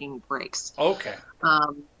not taking breaks. Okay,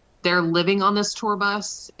 Um, they're living on this tour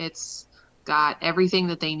bus. It's got everything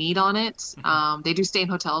that they need on it. hmm They do stay in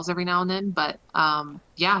hotels every now and then, but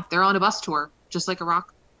yeah, they're on a bus tour, just like a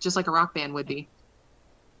rock band would be.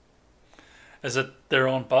 is it their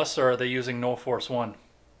own bus or are they using No Force One?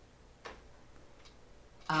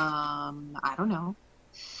 I don't know.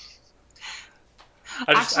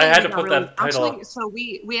 I Actually, had we to got put really that actually title. so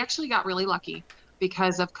we actually got really lucky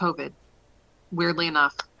because of COVID, weirdly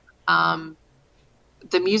enough. Um,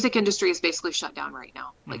 the music industry is basically shut down right now,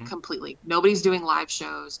 like hmm completely. Nobody's doing live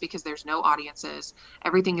shows because there's no audiences.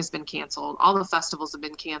 Everything has been canceled. All the festivals have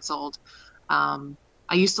been canceled. Um,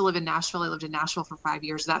 I used to live in Nashville. I lived in Nashville for 5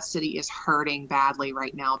 years. That city is hurting badly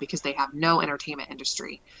right now because they have no entertainment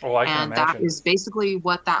industry. Oh, I can And that imagine. is basically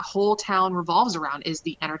what that whole town revolves around is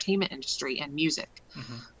the entertainment industry and music.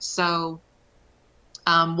 hmm So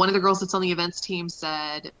one of the girls that's on the events team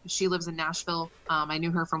said she lives in Nashville. I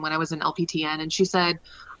knew her from when I was in LPTN, and she said,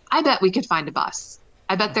 I bet we could find a bus.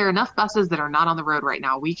 I bet there are enough buses that are not on the road right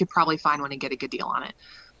now. We could probably find one and get a good deal on it.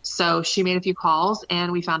 So she made a few calls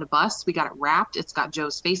and we found a bus. We got it wrapped. It's got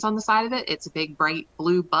Joe's face on the side of it. It's a big, bright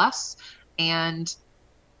blue bus. And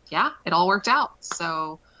yeah, it all worked out.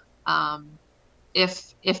 So um,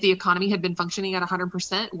 if the economy had been functioning at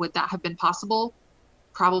 100%, would that have been possible?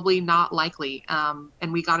 Probably not likely.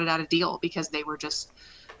 And we got it at a deal because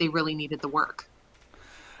they really needed the work.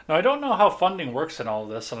 Now I don't know how funding works in all of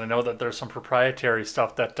this, and I know that there's some proprietary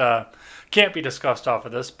stuff that can't be discussed off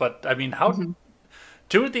of this. But I mean, how Mhm.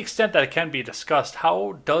 to the extent that it can be discussed,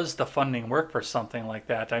 how does the funding work for something like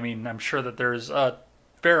that? I mean, I'm sure that there's a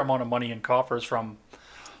fair amount of money in coffers from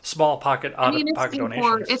small pocket I out mean, of pocket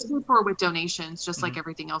donations. it's paid for with donations, just hmm like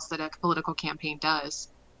everything else that a political campaign does.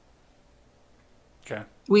 Okay,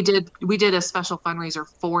 We did a special fundraiser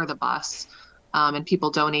for the bus, and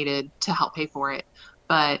people donated to help pay for it.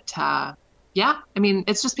 But yeah, I mean,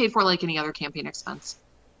 it's just paid for like any other campaign expense.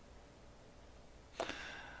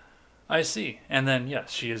 I see. And then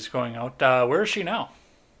yes, she is going out. Where is she now?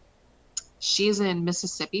 She's in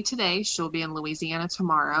Mississippi today. She'll be in Louisiana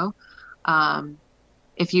tomorrow. Um,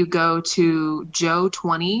 if you go to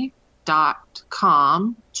joe20.com,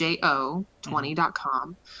 hmm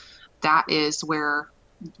jo20.com, that is where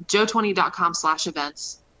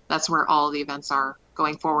joe20.com/events. That's where all of the events are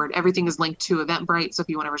going forward. Everything is linked to Eventbrite. So if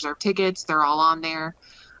you want to reserve tickets, they're all on there.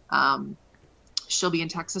 Um, she'll be in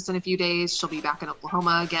Texas in a few days. She'll be back in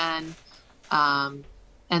Oklahoma again. Um,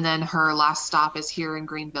 and then her last stop is here in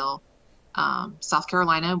Greenville, South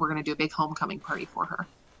Carolina. We're going to do a big homecoming party for her.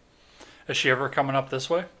 Is she ever coming up this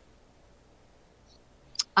way?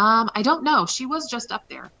 I don't know. She was just up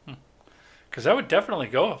there. Because I would definitely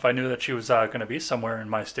go if I knew that she was going to be somewhere in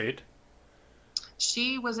my state.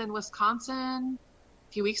 She was in Wisconsin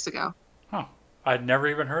a few weeks ago. Huh. I'd never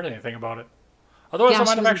even heard anything about it. Otherwise, I Yeah,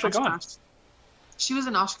 might she have was in actually gone. Oshkosh. She was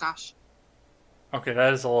in Oshkosh. Okay,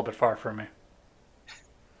 that is a little bit far for me.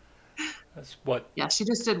 That's what. Yeah, she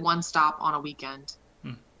just did one stop on a weekend.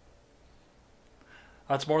 Hmm,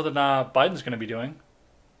 that's more than Biden's going to be doing.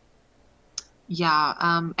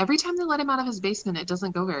 Yeah, every time they let him out of his basement, it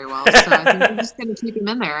doesn't go very well. So I think they're just going to keep him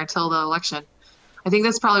in there until the election. I think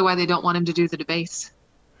that's probably why they don't want him to do the debates.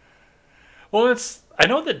 Well, it's. I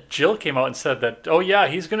know that Jill came out and said that. Oh yeah,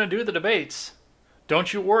 he's going to do the debates.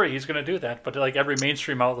 Don't you worry, he's going to do that. But like every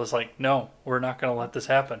mainstream outlet is like, no, we're not going to let this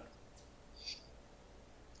happen.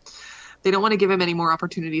 They don't want to give him any more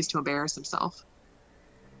opportunities to embarrass himself.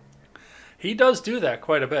 He does do that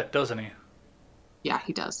quite a bit, doesn't he? Yeah,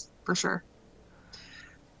 he does, for sure.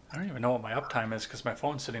 I don't even know what my uptime is because my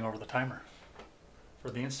phone's sitting over the timer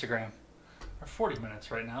for the Instagram. We're 40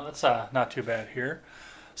 minutes right now. That's not too bad here.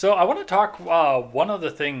 So I want to talk one other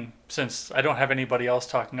thing since I don't have anybody else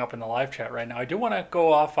talking up in the live chat right now. I do want to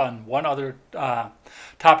go off on one other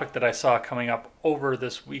topic that I saw coming up over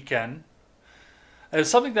this weekend. It's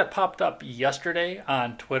something that popped up yesterday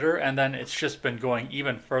on Twitter, and then it's just been going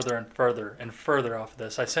even further and further and further off of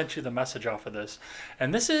this. I sent you the message off of this,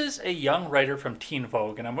 and this is a young writer from Teen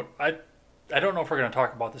Vogue, and I don't know if we're going to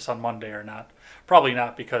talk about this on Monday or not. Probably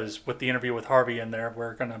not because with the interview with Harvey in there,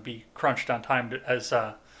 we're going to be crunched on time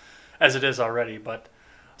as it is already. But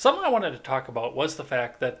something I wanted to talk about was the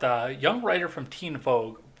fact that the young writer from Teen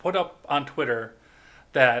Vogue put up on Twitter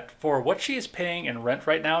that for what she is paying in rent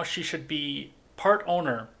right now, she should be part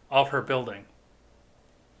owner of her building.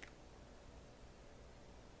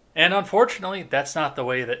 And unfortunately, that's not the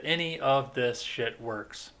way that any of this shit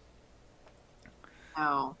works.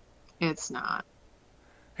 No, it's not.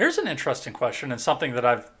 Here's an interesting question and something that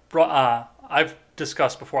I've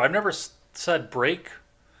discussed before. I've never said break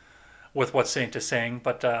with what Saint is saying,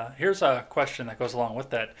 but here's a question that goes along with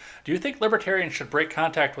that. Do you think libertarians should break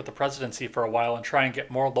contact with the presidency for a while and try and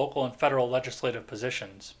get more local and federal legislative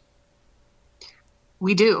positions?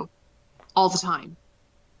 We do all the time.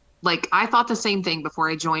 Like, I thought the same thing before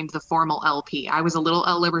I joined the formal LP. I was a little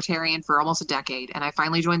L libertarian for almost a decade, and I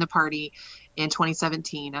finally joined the party in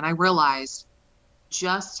 2017. And I realized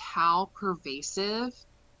just how pervasive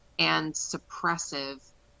and suppressive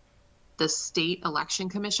the state election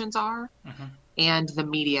commissions are Mm-hmm. and the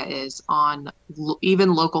media is on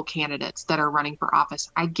even local candidates that are running for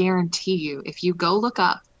office. I guarantee you, if you go look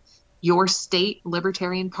up your state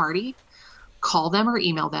Libertarian Party, call them or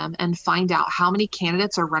email them and find out how many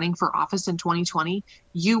candidates are running for office in 2020,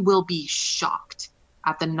 you will be shocked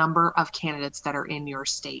at the number of candidates that are in your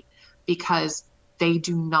state because they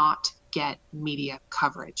do not get media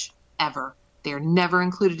coverage ever. They're never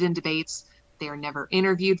included in debates. They are never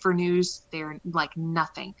interviewed for news. They're like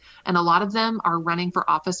nothing. And a lot of them are running for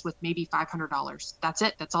office with maybe $500. That's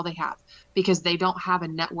it. That's all they have because they don't have a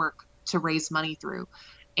network to raise money through.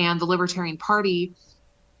 And the Libertarian Party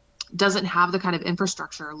doesn't have the kind of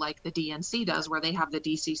infrastructure like the DNC does, where they have the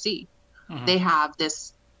DCC. Mm-hmm. They have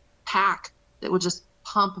this PAC that will just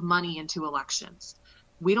pump money into elections.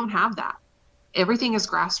 We don't have that. Everything is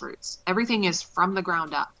grassroots. Everything is from the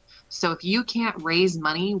ground up. So if you can't raise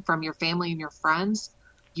money from your family and your friends,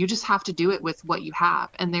 you just have to do it with what you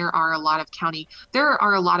have. And there are a lot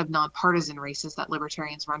of nonpartisan races that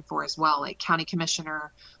libertarians run for as well, like county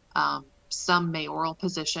commissioner, some mayoral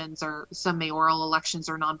positions or some mayoral elections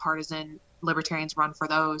are nonpartisan. Libertarians run for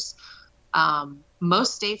those.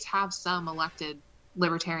 Most states have some elected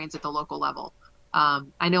libertarians at the local level.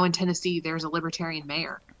 I know in Tennessee, there's a libertarian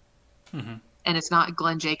mayor, Mm-hmm. and it's not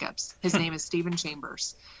Glenn Jacobs. His name is Stephen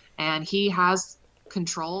Chambers, and he has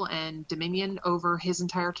control and dominion over his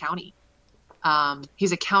entire county.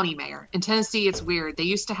 He's a county mayor. In Tennessee, it's weird. They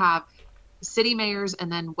used to have city mayors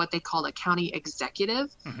and then what they called a county executive.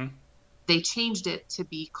 Mm-hmm. They changed it to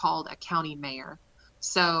be called a county mayor.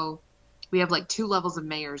 So we have like two levels of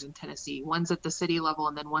mayors in Tennessee. One's at the city level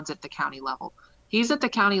and then one's at the county level. He's at the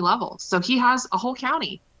county level. So he has a whole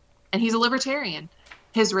county and he's a libertarian.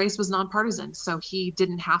 His race was nonpartisan, so he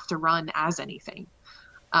didn't have to run as anything.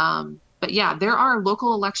 But yeah, there are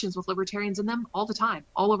local elections with libertarians in them all the time,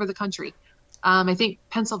 all over the country. I think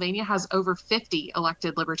Pennsylvania has over 50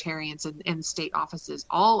 elected libertarians in state offices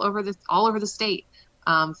all over the state.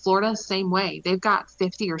 Florida, same way. They've got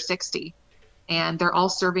 50 or 60, and they're all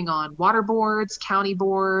serving on water boards, county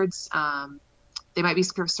boards. They might be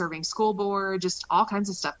serving school board, just all kinds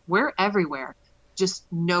of stuff. We're everywhere. Just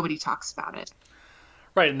nobody talks about it.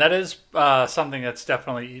 Right, and that is something that's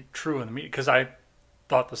definitely true in the media because I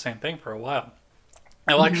thought the same thing for a while.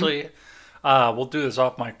 I'll Mm-hmm. actually, we'll do this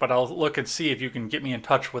off mic, but I'll look and see if you can get me in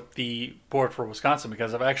touch with the board for Wisconsin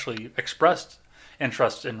because I've actually expressed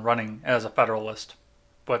interest in running as a Federalist,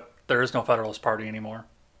 but there is no Federalist Party anymore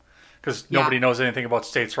because Yeah. nobody knows anything about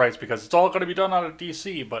states' rights because it's all going to be done out of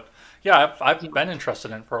D.C. But yeah, I've Yeah. been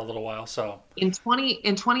interested in it for a little while, so. In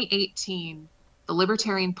 2018, the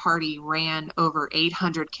Libertarian Party ran over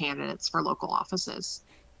 800 candidates for local offices,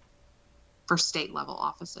 for state level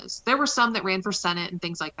offices. There were some that ran for Senate and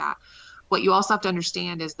things like that. What you also have to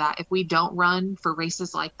understand is that if we don't run for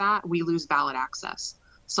races like that, we lose ballot access.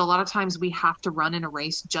 So a lot of times we have to run in a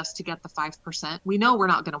race just to get the 5%. We know we're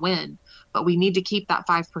not going to win, but we need to keep that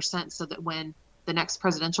 5% so that when the next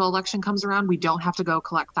presidential election comes around, we don't have to go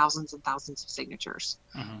collect thousands and thousands of signatures.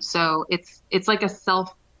 Mm-hmm. So it's like a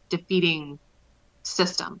self-defeating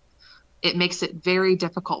system. It makes it very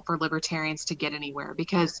difficult for libertarians to get anywhere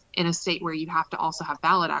because in a state where you have to also have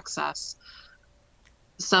ballot access,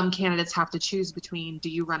 some candidates have to choose between do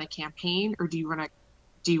you run a campaign or do you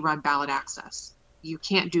run ballot access? You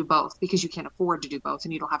can't do both because you can't afford to do both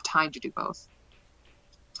and you don't have time to do both.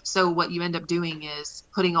 So what you end up doing is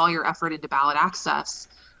putting all your effort into ballot access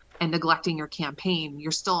and neglecting your campaign.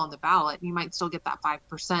 You're still on the ballot. You might still get that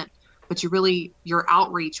 5%, but your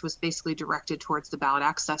outreach was basically directed towards the ballot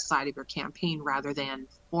access side of your campaign rather than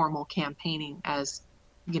formal campaigning as,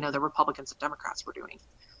 the Republicans and Democrats were doing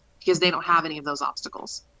because they don't have any of those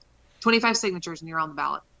obstacles. 25 signatures and you're on the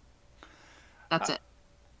ballot. That's it.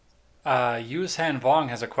 Yu Han Vong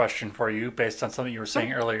has a question for you based on something you were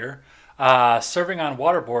saying earlier. Serving on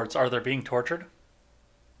water boards, are they being tortured?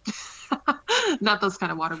 Not those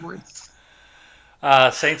kind of water boards.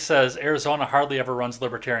 Saint says Arizona hardly ever runs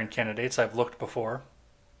libertarian candidates. I've looked before.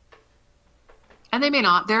 And they may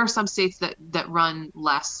not. There are some states that run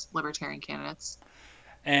less libertarian candidates.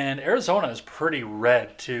 And Arizona is pretty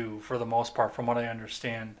red too, for the most part, from what I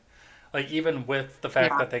understand. Like even with the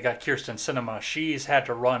fact Yeah, that they got Kirsten Sinema, she's had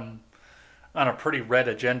to run on a pretty red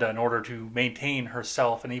agenda in order to maintain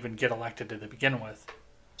herself and even get elected to begin with.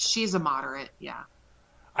 she's a moderate. Yeah,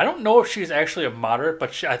 I don't know if she's actually a moderate,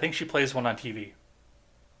 but I think she plays one on TV.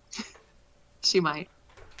 she might.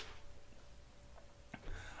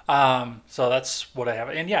 So that's what I have.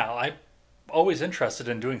 And yeah, I'm always interested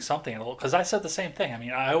in doing something because I said the same thing. I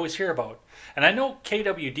mean, I always hear about, and I know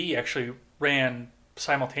KWD actually ran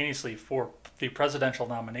simultaneously for the presidential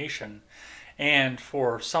nomination and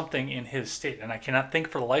for something in his state. And I cannot think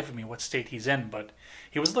for the life of me what state he's in, but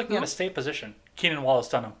he was looking at a Who? state position. Keenan Wallace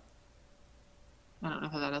Dunham. I don't know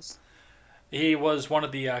who that is. He was one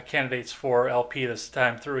of the candidates for LP this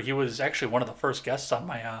time through. He was actually one of the first guests on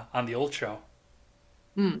my on the old show.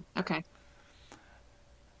 Okay,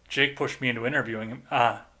 Jake pushed me into interviewing him,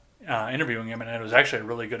 and it was actually a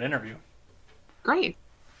really good interview. great.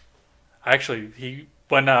 Actually, he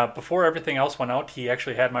when before everything else went out, he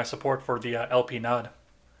actually had my support for the LP Nod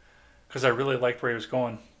because I really liked where he was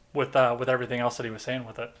going with everything else that he was saying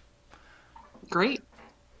with it. Great.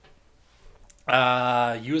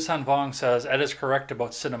 Yusan Vong says Ed is correct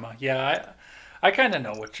about cinema. Yeah, I kind of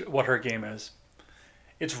know what her game is.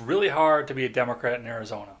 It's really hard to be a Democrat in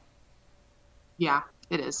Arizona, Yeah,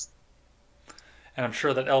 it is. and I'm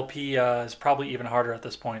sure that LP is probably even harder at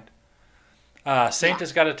this point. Saint Yeah.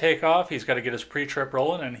 has got to take off. He's got to get his pre-trip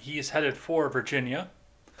rolling, and he's headed for Virginia.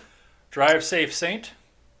 Drive safe, Saint.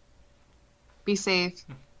 Be safe.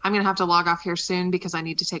 I'm gonna have to log off here soon because I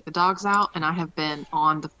need to take the dogs out, and I have been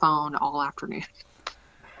on the phone all afternoon.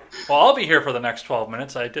 Well, I'll be here for the next 12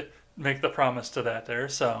 minutes. I did make the promise to that there.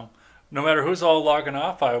 So no matter who's all logging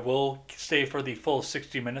off, I will stay for the full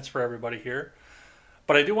 60 minutes for everybody here.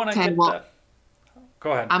 But I do want to Okay, get. well,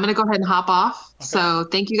 Go ahead. I'm gonna go ahead and hop off. Okay. So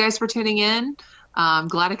thank you guys for tuning in.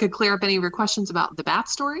 Glad I could clear up any of your questions about the Bat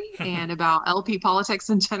story and about LP politics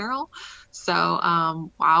in general. So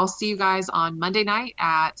I'll see you guys on Monday night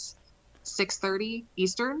at 6:30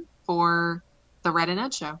 Eastern for the Red and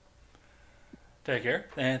Ed show. Take care,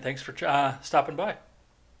 and thanks for stopping by.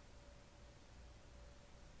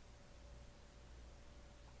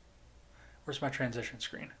 Where's my transition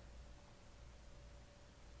screen?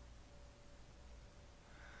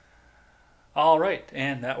 All right,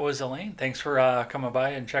 and that was Elaine. Thanks for coming by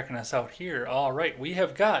and checking us out here. All right, we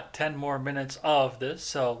have got 10 more minutes of this,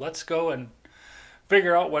 so let's go and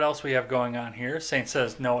figure out what else we have going on here. Saint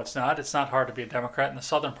says, no, it's not. It's not hard to be a Democrat in the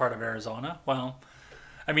southern part of Arizona. Well,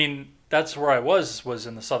 I mean, that's where I was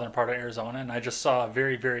in the southern part of Arizona, and I just saw a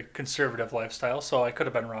very, very conservative lifestyle, so I could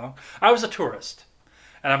have been wrong. I was a tourist,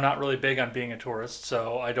 and I'm not really big on being a tourist,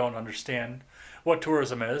 so I don't understand what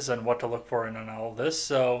tourism is and what to look for in all of this.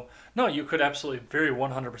 So, no, you could absolutely very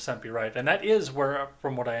 100% be right. And that is where,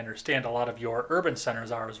 from what I understand, a lot of your urban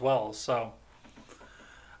centers are as well. So,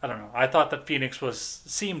 I don't know. I thought that Phoenix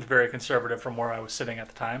seemed very conservative from where I was sitting at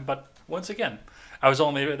the time, but once again, I was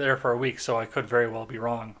only there for a week, so I could very well be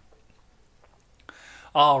wrong.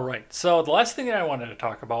 All right. So the last thing that I wanted to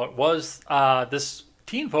talk about was this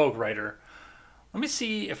Teen Vogue writer. Let me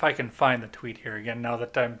see if I can find the tweet here again. Now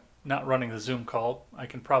that I'm not running the Zoom call, I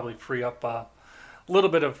can probably free up a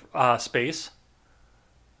little bit of space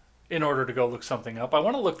in order to go look something up. I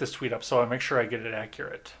want to look this tweet up so I make sure I get it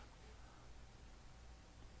accurate.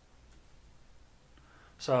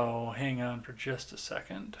 So hang on for just a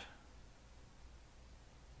second.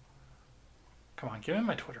 Come on, give me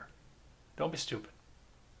my Twitter. Don't be stupid.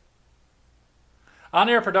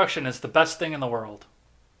 On-air production is the best thing in the world.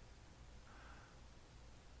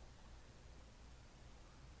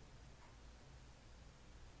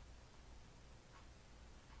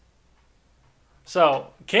 So,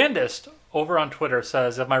 Candace over on Twitter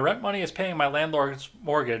says, if my rent money is paying my landlord's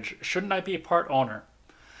mortgage, shouldn't I be part owner?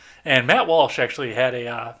 And Matt Walsh actually had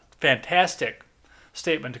a fantastic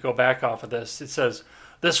statement to go back off of this. It says,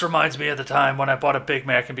 this reminds me of the time when I bought a Big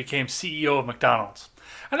Mac and became CEO of McDonald's.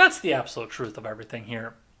 And that's the absolute truth of everything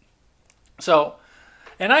here. So,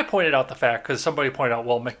 and I pointed out the fact because somebody pointed out,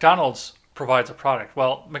 well, McDonald's provides a product.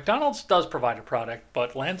 Well, McDonald's does provide a product,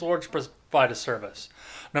 but landlords provide a service.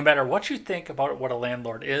 No matter what you think about what a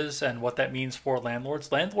landlord is and what that means for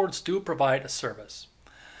landlords, landlords do provide a service.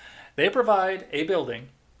 They provide a building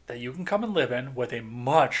that you can come and live in with a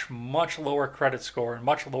much, much lower credit score and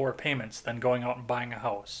much lower payments than going out and buying a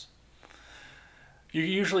house. You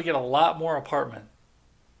usually get a lot more apartment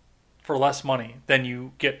for less money than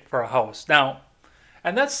you get for a house. Now,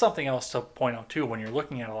 And that's something else to point out too when you're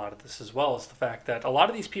looking at a lot of this as well, is the fact that a lot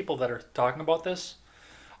of these people that are talking about this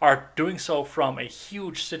are doing so from a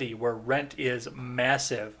huge city where rent is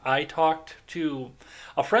massive. I talked to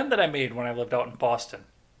a friend that I made when I lived out in Boston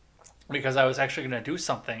because I was actually going to do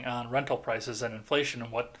something on rental prices and inflation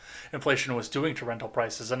and what inflation was doing to rental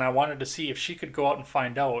prices. And I wanted to see if she could go out and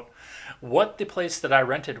find out what the place that I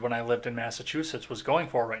rented when I lived in Massachusetts was going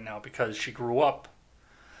for right now, because she grew up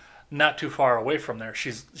not too far away from there.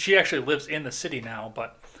 She actually lives in the city now,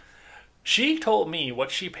 but she told me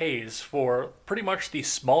what she pays for pretty much the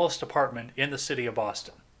smallest apartment in the city of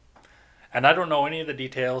Boston. And I don't know any of the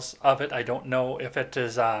details of it. I don't know if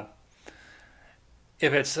it's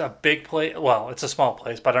a big place. Well, it's a small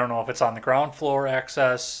place, but I don't know if it's on the ground floor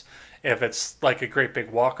access, if it's like a great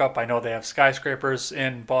big walk up. I know they have skyscrapers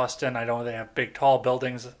in Boston. I know they have big tall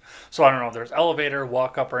buildings. So I don't know if there's elevator,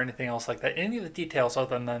 walk up, or anything else like that. Any of the details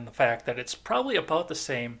other than the fact that it's probably about the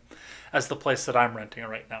same as the place that I'm renting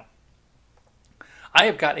right now. I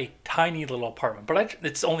have got a tiny little apartment, but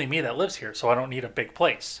it's only me that lives here, so I don't need a big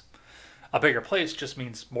place. A bigger place just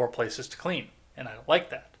means more places to clean, and I don't like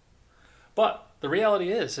that. But the reality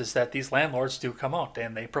is that these landlords do come out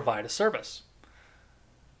and they provide a service.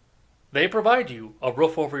 They provide you a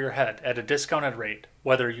roof over your head at a discounted rate,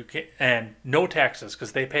 whether you can, and no taxes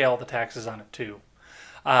because they pay all the taxes on it too.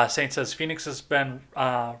 Saint says Phoenix has been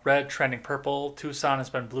red, trending purple. Tucson has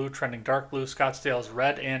been blue, trending dark blue. Scottsdale is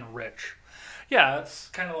red and rich. Yeah, it's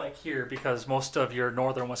kind of like here because most of your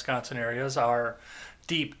northern Wisconsin areas are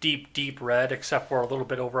deep, deep, deep red, except for a little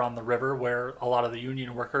bit over on the river where a lot of the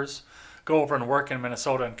union workers go over and work in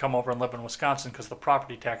Minnesota and come over and live in Wisconsin because the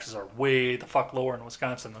property taxes are way the fuck lower in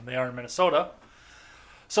Wisconsin than they are in Minnesota.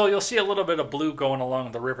 So you'll see a little bit of blue going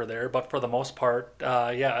along the river there, but for the most part,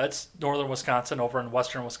 yeah, it's northern Wisconsin over in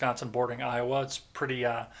western Wisconsin bordering Iowa. It's pretty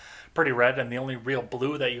red, and the only real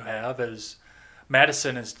blue that you have is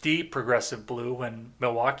Madison is deep progressive blue, and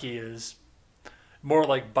Milwaukee is more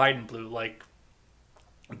like Biden blue, like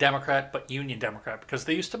Democrat but Union Democrat, because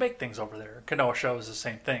they used to make things over there. Kenosha was the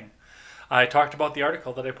same thing. I talked about the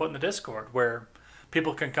article that I put in the Discord where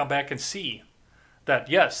people can come back and see that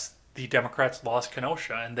yes, the Democrats lost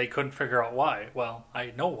Kenosha and they couldn't figure out why. Well,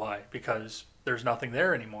 I know why, because there's nothing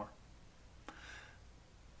there anymore.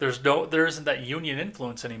 There isn't that union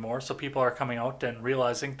influence anymore, so people are coming out and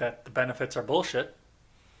realizing that the benefits are bullshit.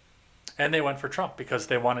 And they went for Trump because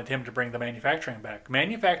they wanted him to bring the manufacturing back.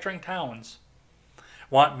 Manufacturing towns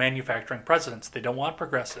want manufacturing presidents. They don't want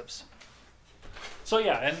progressives. So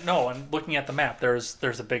yeah, and looking at the map, there's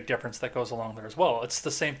a big difference that goes along there as well. It's the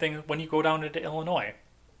same thing when you go down into Illinois.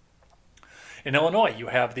 In Illinois, you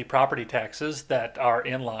have the property taxes that are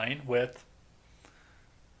in line with,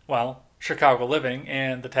 well, Chicago living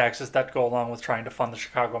and the taxes that go along with trying to fund the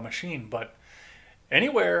Chicago machine. But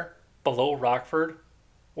anywhere below Rockford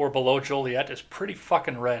or below Joliet is pretty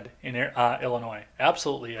fucking red in Illinois.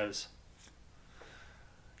 Absolutely is.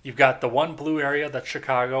 You've got the one blue area that's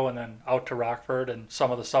Chicago and then out to Rockford and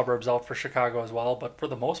some of the suburbs out for Chicago as well. But for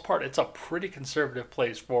the most part, it's a pretty conservative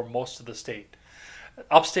place for most of the state.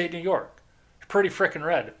 Upstate New York, pretty frickin'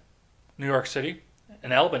 red. New York City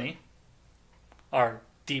and Albany are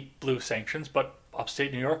deep blue sanctions, but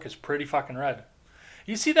upstate New York is pretty fucking red.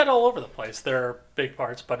 You see that all over the place. There are big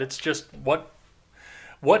parts, but it's just what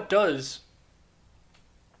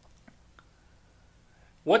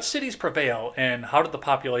cities prevail and how did the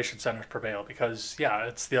population centers prevail? Because yeah,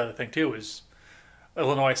 it's the other thing too is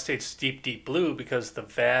Illinois state's deep, deep blue because the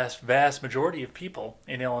vast, vast majority of people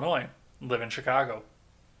in Illinois live in Chicago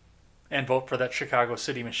and vote for that Chicago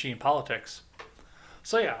city machine politics.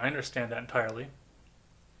 So yeah, I understand that entirely.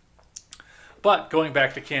 But going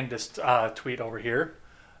back to Candace's tweet over here,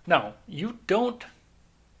 no, you don't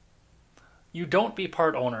be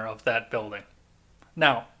part owner of that building.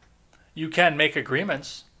 Now, you can make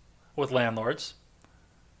agreements with landlords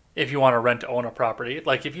if you want to rent to own a property.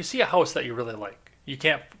 Like if you see a house that you really like, you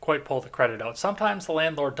can't quite pull the credit out. Sometimes the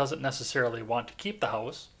landlord doesn't necessarily want to keep the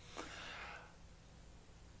house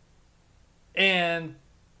and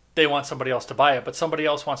they want somebody else to buy it, but somebody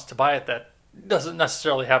else wants to buy it that doesn't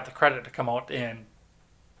necessarily have the credit to come out and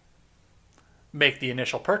make the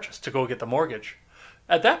initial purchase to go get the mortgage.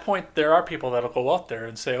 At that point, there are people that'll go out there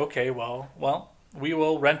and say, okay, well, we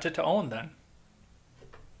will rent it to own then.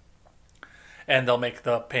 And they'll make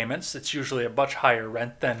the payments. It's usually a much higher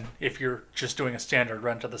rent than if you're just doing a standard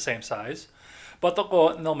rent of the same size. But they'll go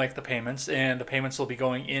out and they'll make the payments, and the payments will be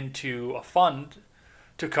going into a fund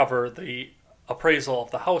to cover the appraisal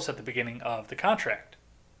of the house at the beginning of the contract.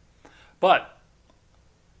 But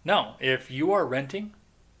no, if you are renting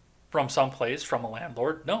from someplace, from a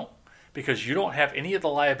landlord, no. because you don't have any of the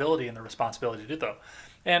liability and the responsibility to do though.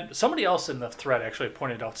 And somebody else in the thread actually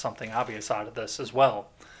pointed out something obvious out of this as well.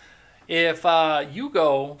 If you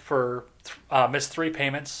go for miss 3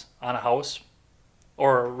 payments on a house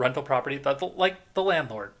or a rental property, like the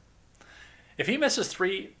landlord, if he misses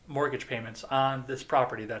 3 mortgage payments on this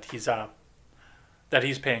property that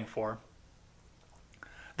he's paying for,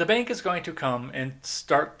 the bank is going to come and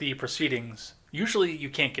start the proceedings. Usually, you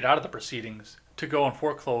can't get out of the proceedings to go and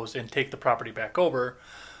foreclose and take the property back over,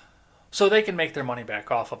 so they can make their money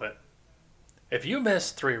back off of it. If you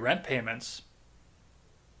miss 3 rent payments,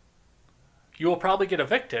 you will probably get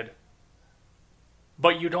evicted,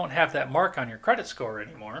 but you don't have that mark on your credit score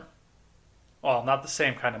anymore. Well, not the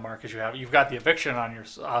same kind of mark as you have. You've got the eviction on your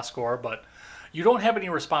score, but you don't have any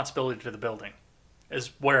responsibility to the building,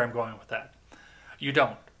 is where I'm going with that. You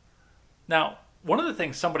don't. Now, one of the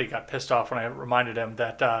things somebody got pissed off when I reminded him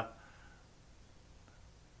that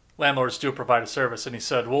landlords do provide a service, and he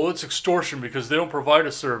said, well, it's extortion because they don't provide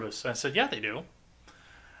a service. And I said, yeah, they do.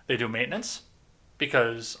 They do maintenance,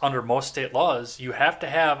 because under most state laws, you have to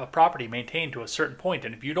have a property maintained to a certain point,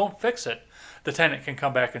 and if you don't fix it, the tenant can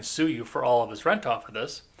come back and sue you for all of his rent off of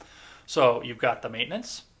this. So you've got the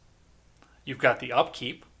maintenance, you've got the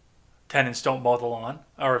upkeep. Tenants don't mow the lawn,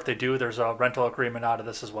 or if they do, there's a rental agreement out of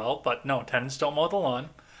this as well. But no, tenants don't mow the lawn,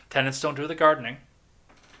 tenants don't do the gardening,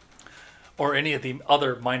 or any of the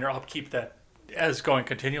other minor upkeep that is going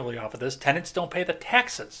continually off of this. Tenants don't pay the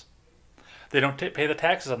taxes. They don't pay the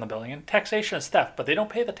taxes on the building, and taxation is theft, but they don't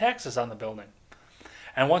pay the taxes on the building.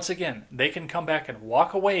 And once again, they can come back and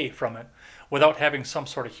walk away from it without having some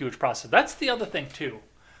sort of huge process. That's the other thing too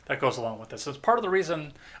that goes along with this. It's part of the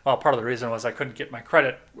reason was I couldn't get my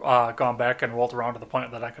credit gone back and rolled around to the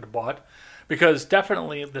point that I could have bought, because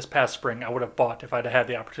definitely this past spring I would have bought if I'd had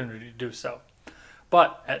the opportunity to do so.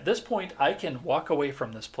 But at this point, I can walk away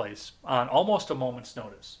from this place on almost a moment's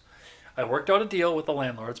notice. I worked out a deal with the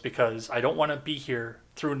landlords because I don't want to be here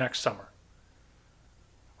through next summer.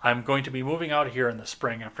 I'm going to be moving out of here in the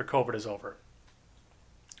spring after COVID is over.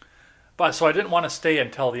 But so I didn't want to stay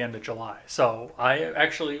until the end of July. So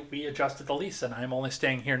we adjusted the lease, and I'm only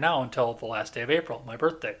staying here now until the last day of April, my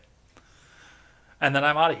birthday. And then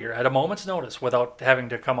I'm out of here at a moment's notice without having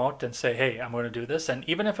to come out and say, hey, I'm going to do this. And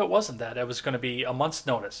even if it wasn't that, it was going to be a month's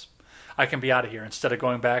notice. I can be out of here instead of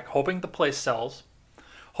going back, hoping the place sells,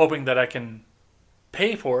 hoping that I can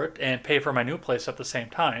pay for it and pay for my new place at the same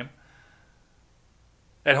time,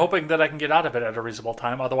 and hoping that I can get out of it at a reasonable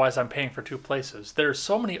time. Otherwise, I'm paying for 2 places. There's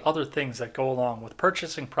so many other things that go along with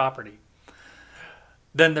purchasing property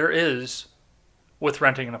than there is with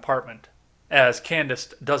renting an apartment, as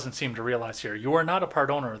Candace doesn't seem to realize here. You are not a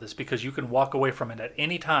part owner of this because you can walk away from it at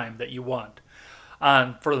any time that you want.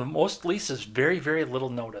 For the most leases, very, very little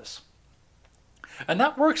notice. And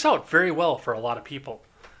that works out very well for a lot of people.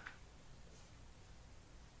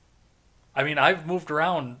 I mean, I've moved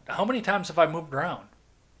around. How many times have I moved around?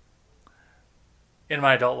 In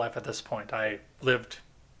my adult life at this point, I lived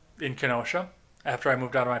in Kenosha after I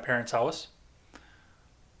moved out of my parents' house.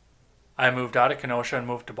 I moved out of Kenosha and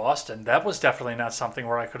moved to Boston. That was definitely not something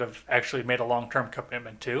where I could have actually made a long-term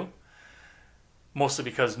commitment to. Mostly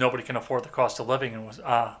because nobody can afford the cost of living in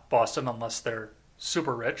Boston unless they're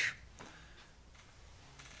super rich.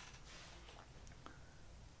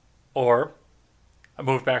 Or I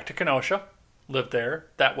moved back to Kenosha, lived there.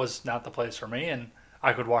 That was not the place for me, and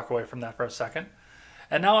I could walk away from that for a second.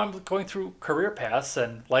 And now I'm going through career paths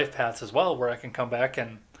and life paths as well, where I can come back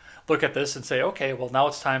and look at this and say, okay, well, now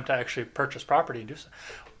it's time to actually purchase property and do so.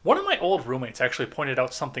 One of my old roommates actually pointed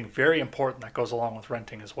out something very important that goes along with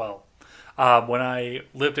renting as well. When I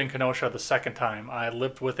lived in Kenosha the second time, I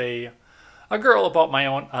lived with a girl about my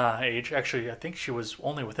own age. Actually, I think she was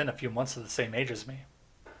only within a few months of the same age as me.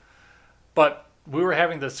 But we were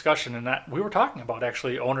having the discussion, and we were talking about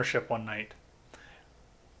actually ownership one night.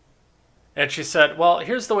 And she said, well,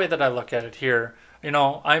 here's the way that I look at it here. You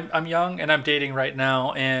know, I'm young and I'm dating right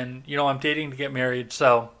now, and, you know, I'm dating to get married.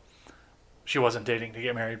 So she wasn't dating to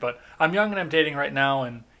get married, but I'm young and I'm dating right now.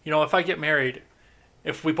 And, you know, if I get married,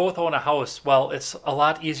 if we both own a house, well, it's a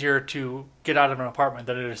lot easier to get out of an apartment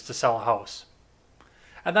than it is to sell a house.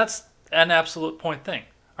 And that's an absolute point thing.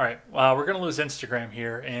 All right, we're going to lose Instagram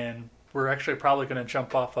here, and we're actually probably going to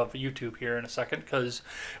jump off of YouTube here in a second because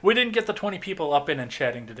we didn't get the 20 people up in and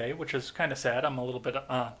chatting today, which is kind of sad. I'm a little bit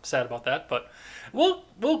sad about that, but we'll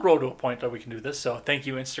grow to a point that we can do this. So thank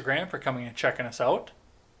you, Instagram, for coming and checking us out.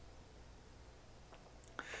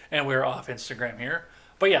 And we're off Instagram here.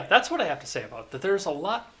 But yeah, that's what I have to say about that. There's a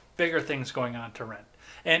lot bigger things going on to rent.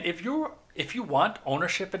 And if you want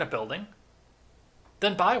ownership in a building,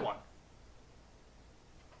 then buy one.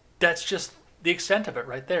 That's just the extent of it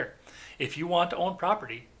right there. If you want to own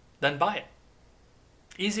property, then buy it.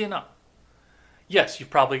 Easy enough. Yes, you've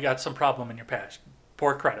probably got some problem in your past.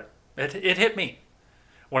 Poor credit. It hit me.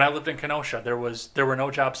 When I lived in Kenosha, there were no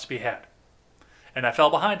jobs to be had, and I fell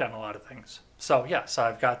behind on a lot of things. So yes,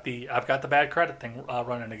 I've got the bad credit thing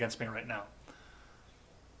running against me right now.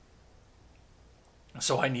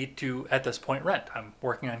 So I need to at this point rent. I'm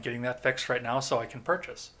working on getting that fixed right now so I can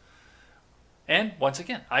purchase. And once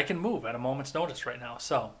again, I can move at a moment's notice right now.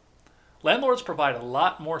 So landlords provide a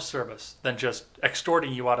lot more service than just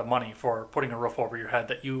extorting you out of money for putting a roof over your head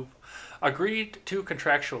that you've agreed to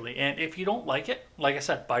contractually. And if you don't like it, like I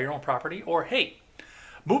said, buy your own property, or hey,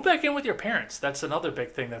 move back in with your parents. That's another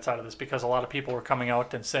big thing that's out of this, because a lot of people were coming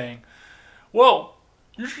out and saying, well,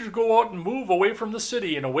 you should go out and move away from the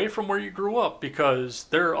city and away from where you grew up because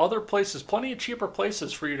there are other places, plenty of cheaper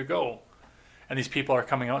places for you to go. And these people are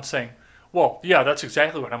coming out and saying, well, yeah, that's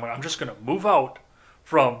exactly what I'm just going to move out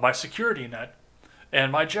from my security net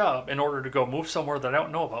and my job in order to go move somewhere that I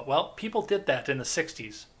don't know about. Well, people did that in the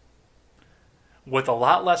 60s with a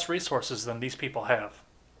lot less resources than these people have.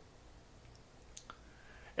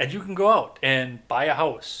 And you can go out and buy a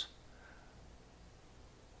house.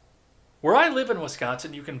 Where I live in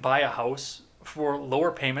Wisconsin, you can buy a house for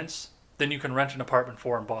lower payments than you can rent an apartment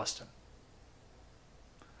for in Boston.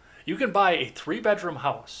 You can buy a 3-bedroom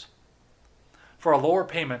house for a lower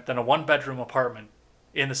payment than a 1-bedroom apartment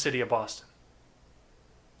in the city of Boston,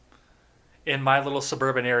 in my little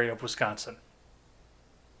suburban area of Wisconsin.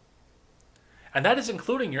 And that is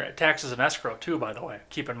including your taxes and escrow too, by the way.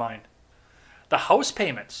 Keep in mind. The house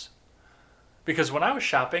payments, because when I was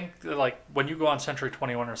shopping, like when you go on Century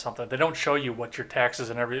 21 or something, they don't show you what your taxes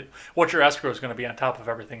and what your escrow is going to be on top of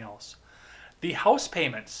everything else. The house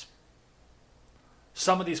payments,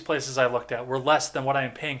 some of these places I looked at, were less than what I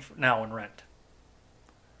am paying now in rent.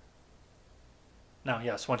 Now,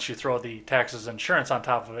 yes, once you throw the taxes and insurance on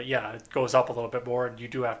top of it, yeah, it goes up a little bit more, and you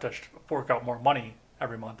do have to fork out more money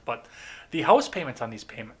every month. But the house payments on these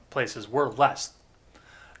places were less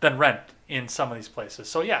than rent in some of these places.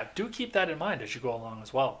 So yeah, do keep that in mind as you go along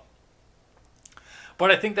as well.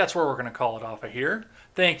 But I think that's where we're going to call it off of here.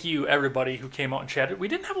 Thank you, everybody who came out and chatted. We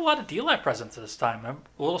didn't have a lot of DLive presents this time. I'm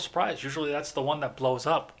a little surprised. Usually that's the one that blows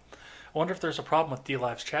up. I wonder if there's a problem with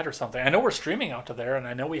DLive's chat or something. I know we're streaming out to there, and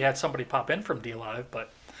I know we had somebody pop in from DLive,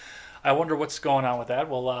 but I wonder what's going on with that.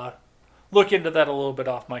 We'll look into that a little bit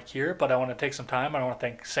off mic here, but I want to take some time. I want to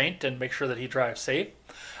thank Saint and make sure that he drives safe.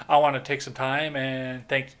 I want to take some time and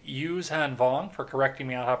thank Yu Han Vong for correcting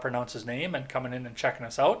me on how to pronounce his name and coming in and checking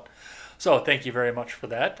us out. So thank you very much for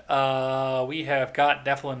that. We have got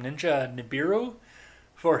Nephilim Ninja Nibiru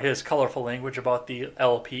for his colorful language about the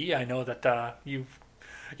LP. I know that you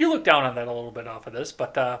look down on that a little bit off of this,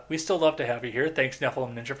 but we still love to have you here. Thanks,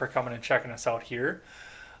 Nephilim Ninja, for coming and checking us out here.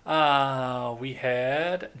 We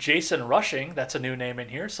had Jason Rushing. That's a new name in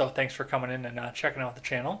here, so thanks for coming in and checking out the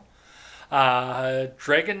channel.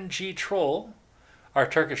 Dragon G Troll, our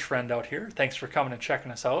Turkish friend out here. Thanks for coming and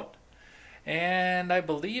checking us out. And I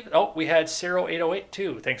believe, we had Zero808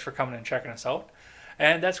 too. Thanks for coming and checking us out.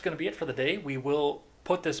 And that's going to be it for the day. We will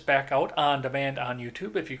put this back out on demand on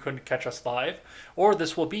YouTube if you couldn't catch us live, or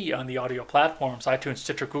this will be on the audio platforms, iTunes,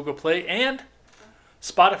 Stitcher, Google Play, and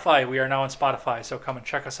Spotify. We are now on Spotify, so come and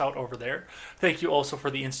check us out over there. Thank you also for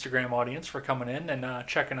the Instagram audience for coming in and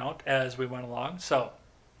checking out as we went along. So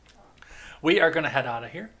we are going to head out of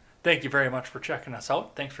here. Thank you very much for checking us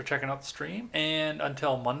out. Thanks for checking out the stream. And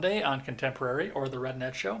until Monday on Contemporary or the Red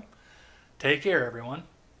Net Show, take care, everyone.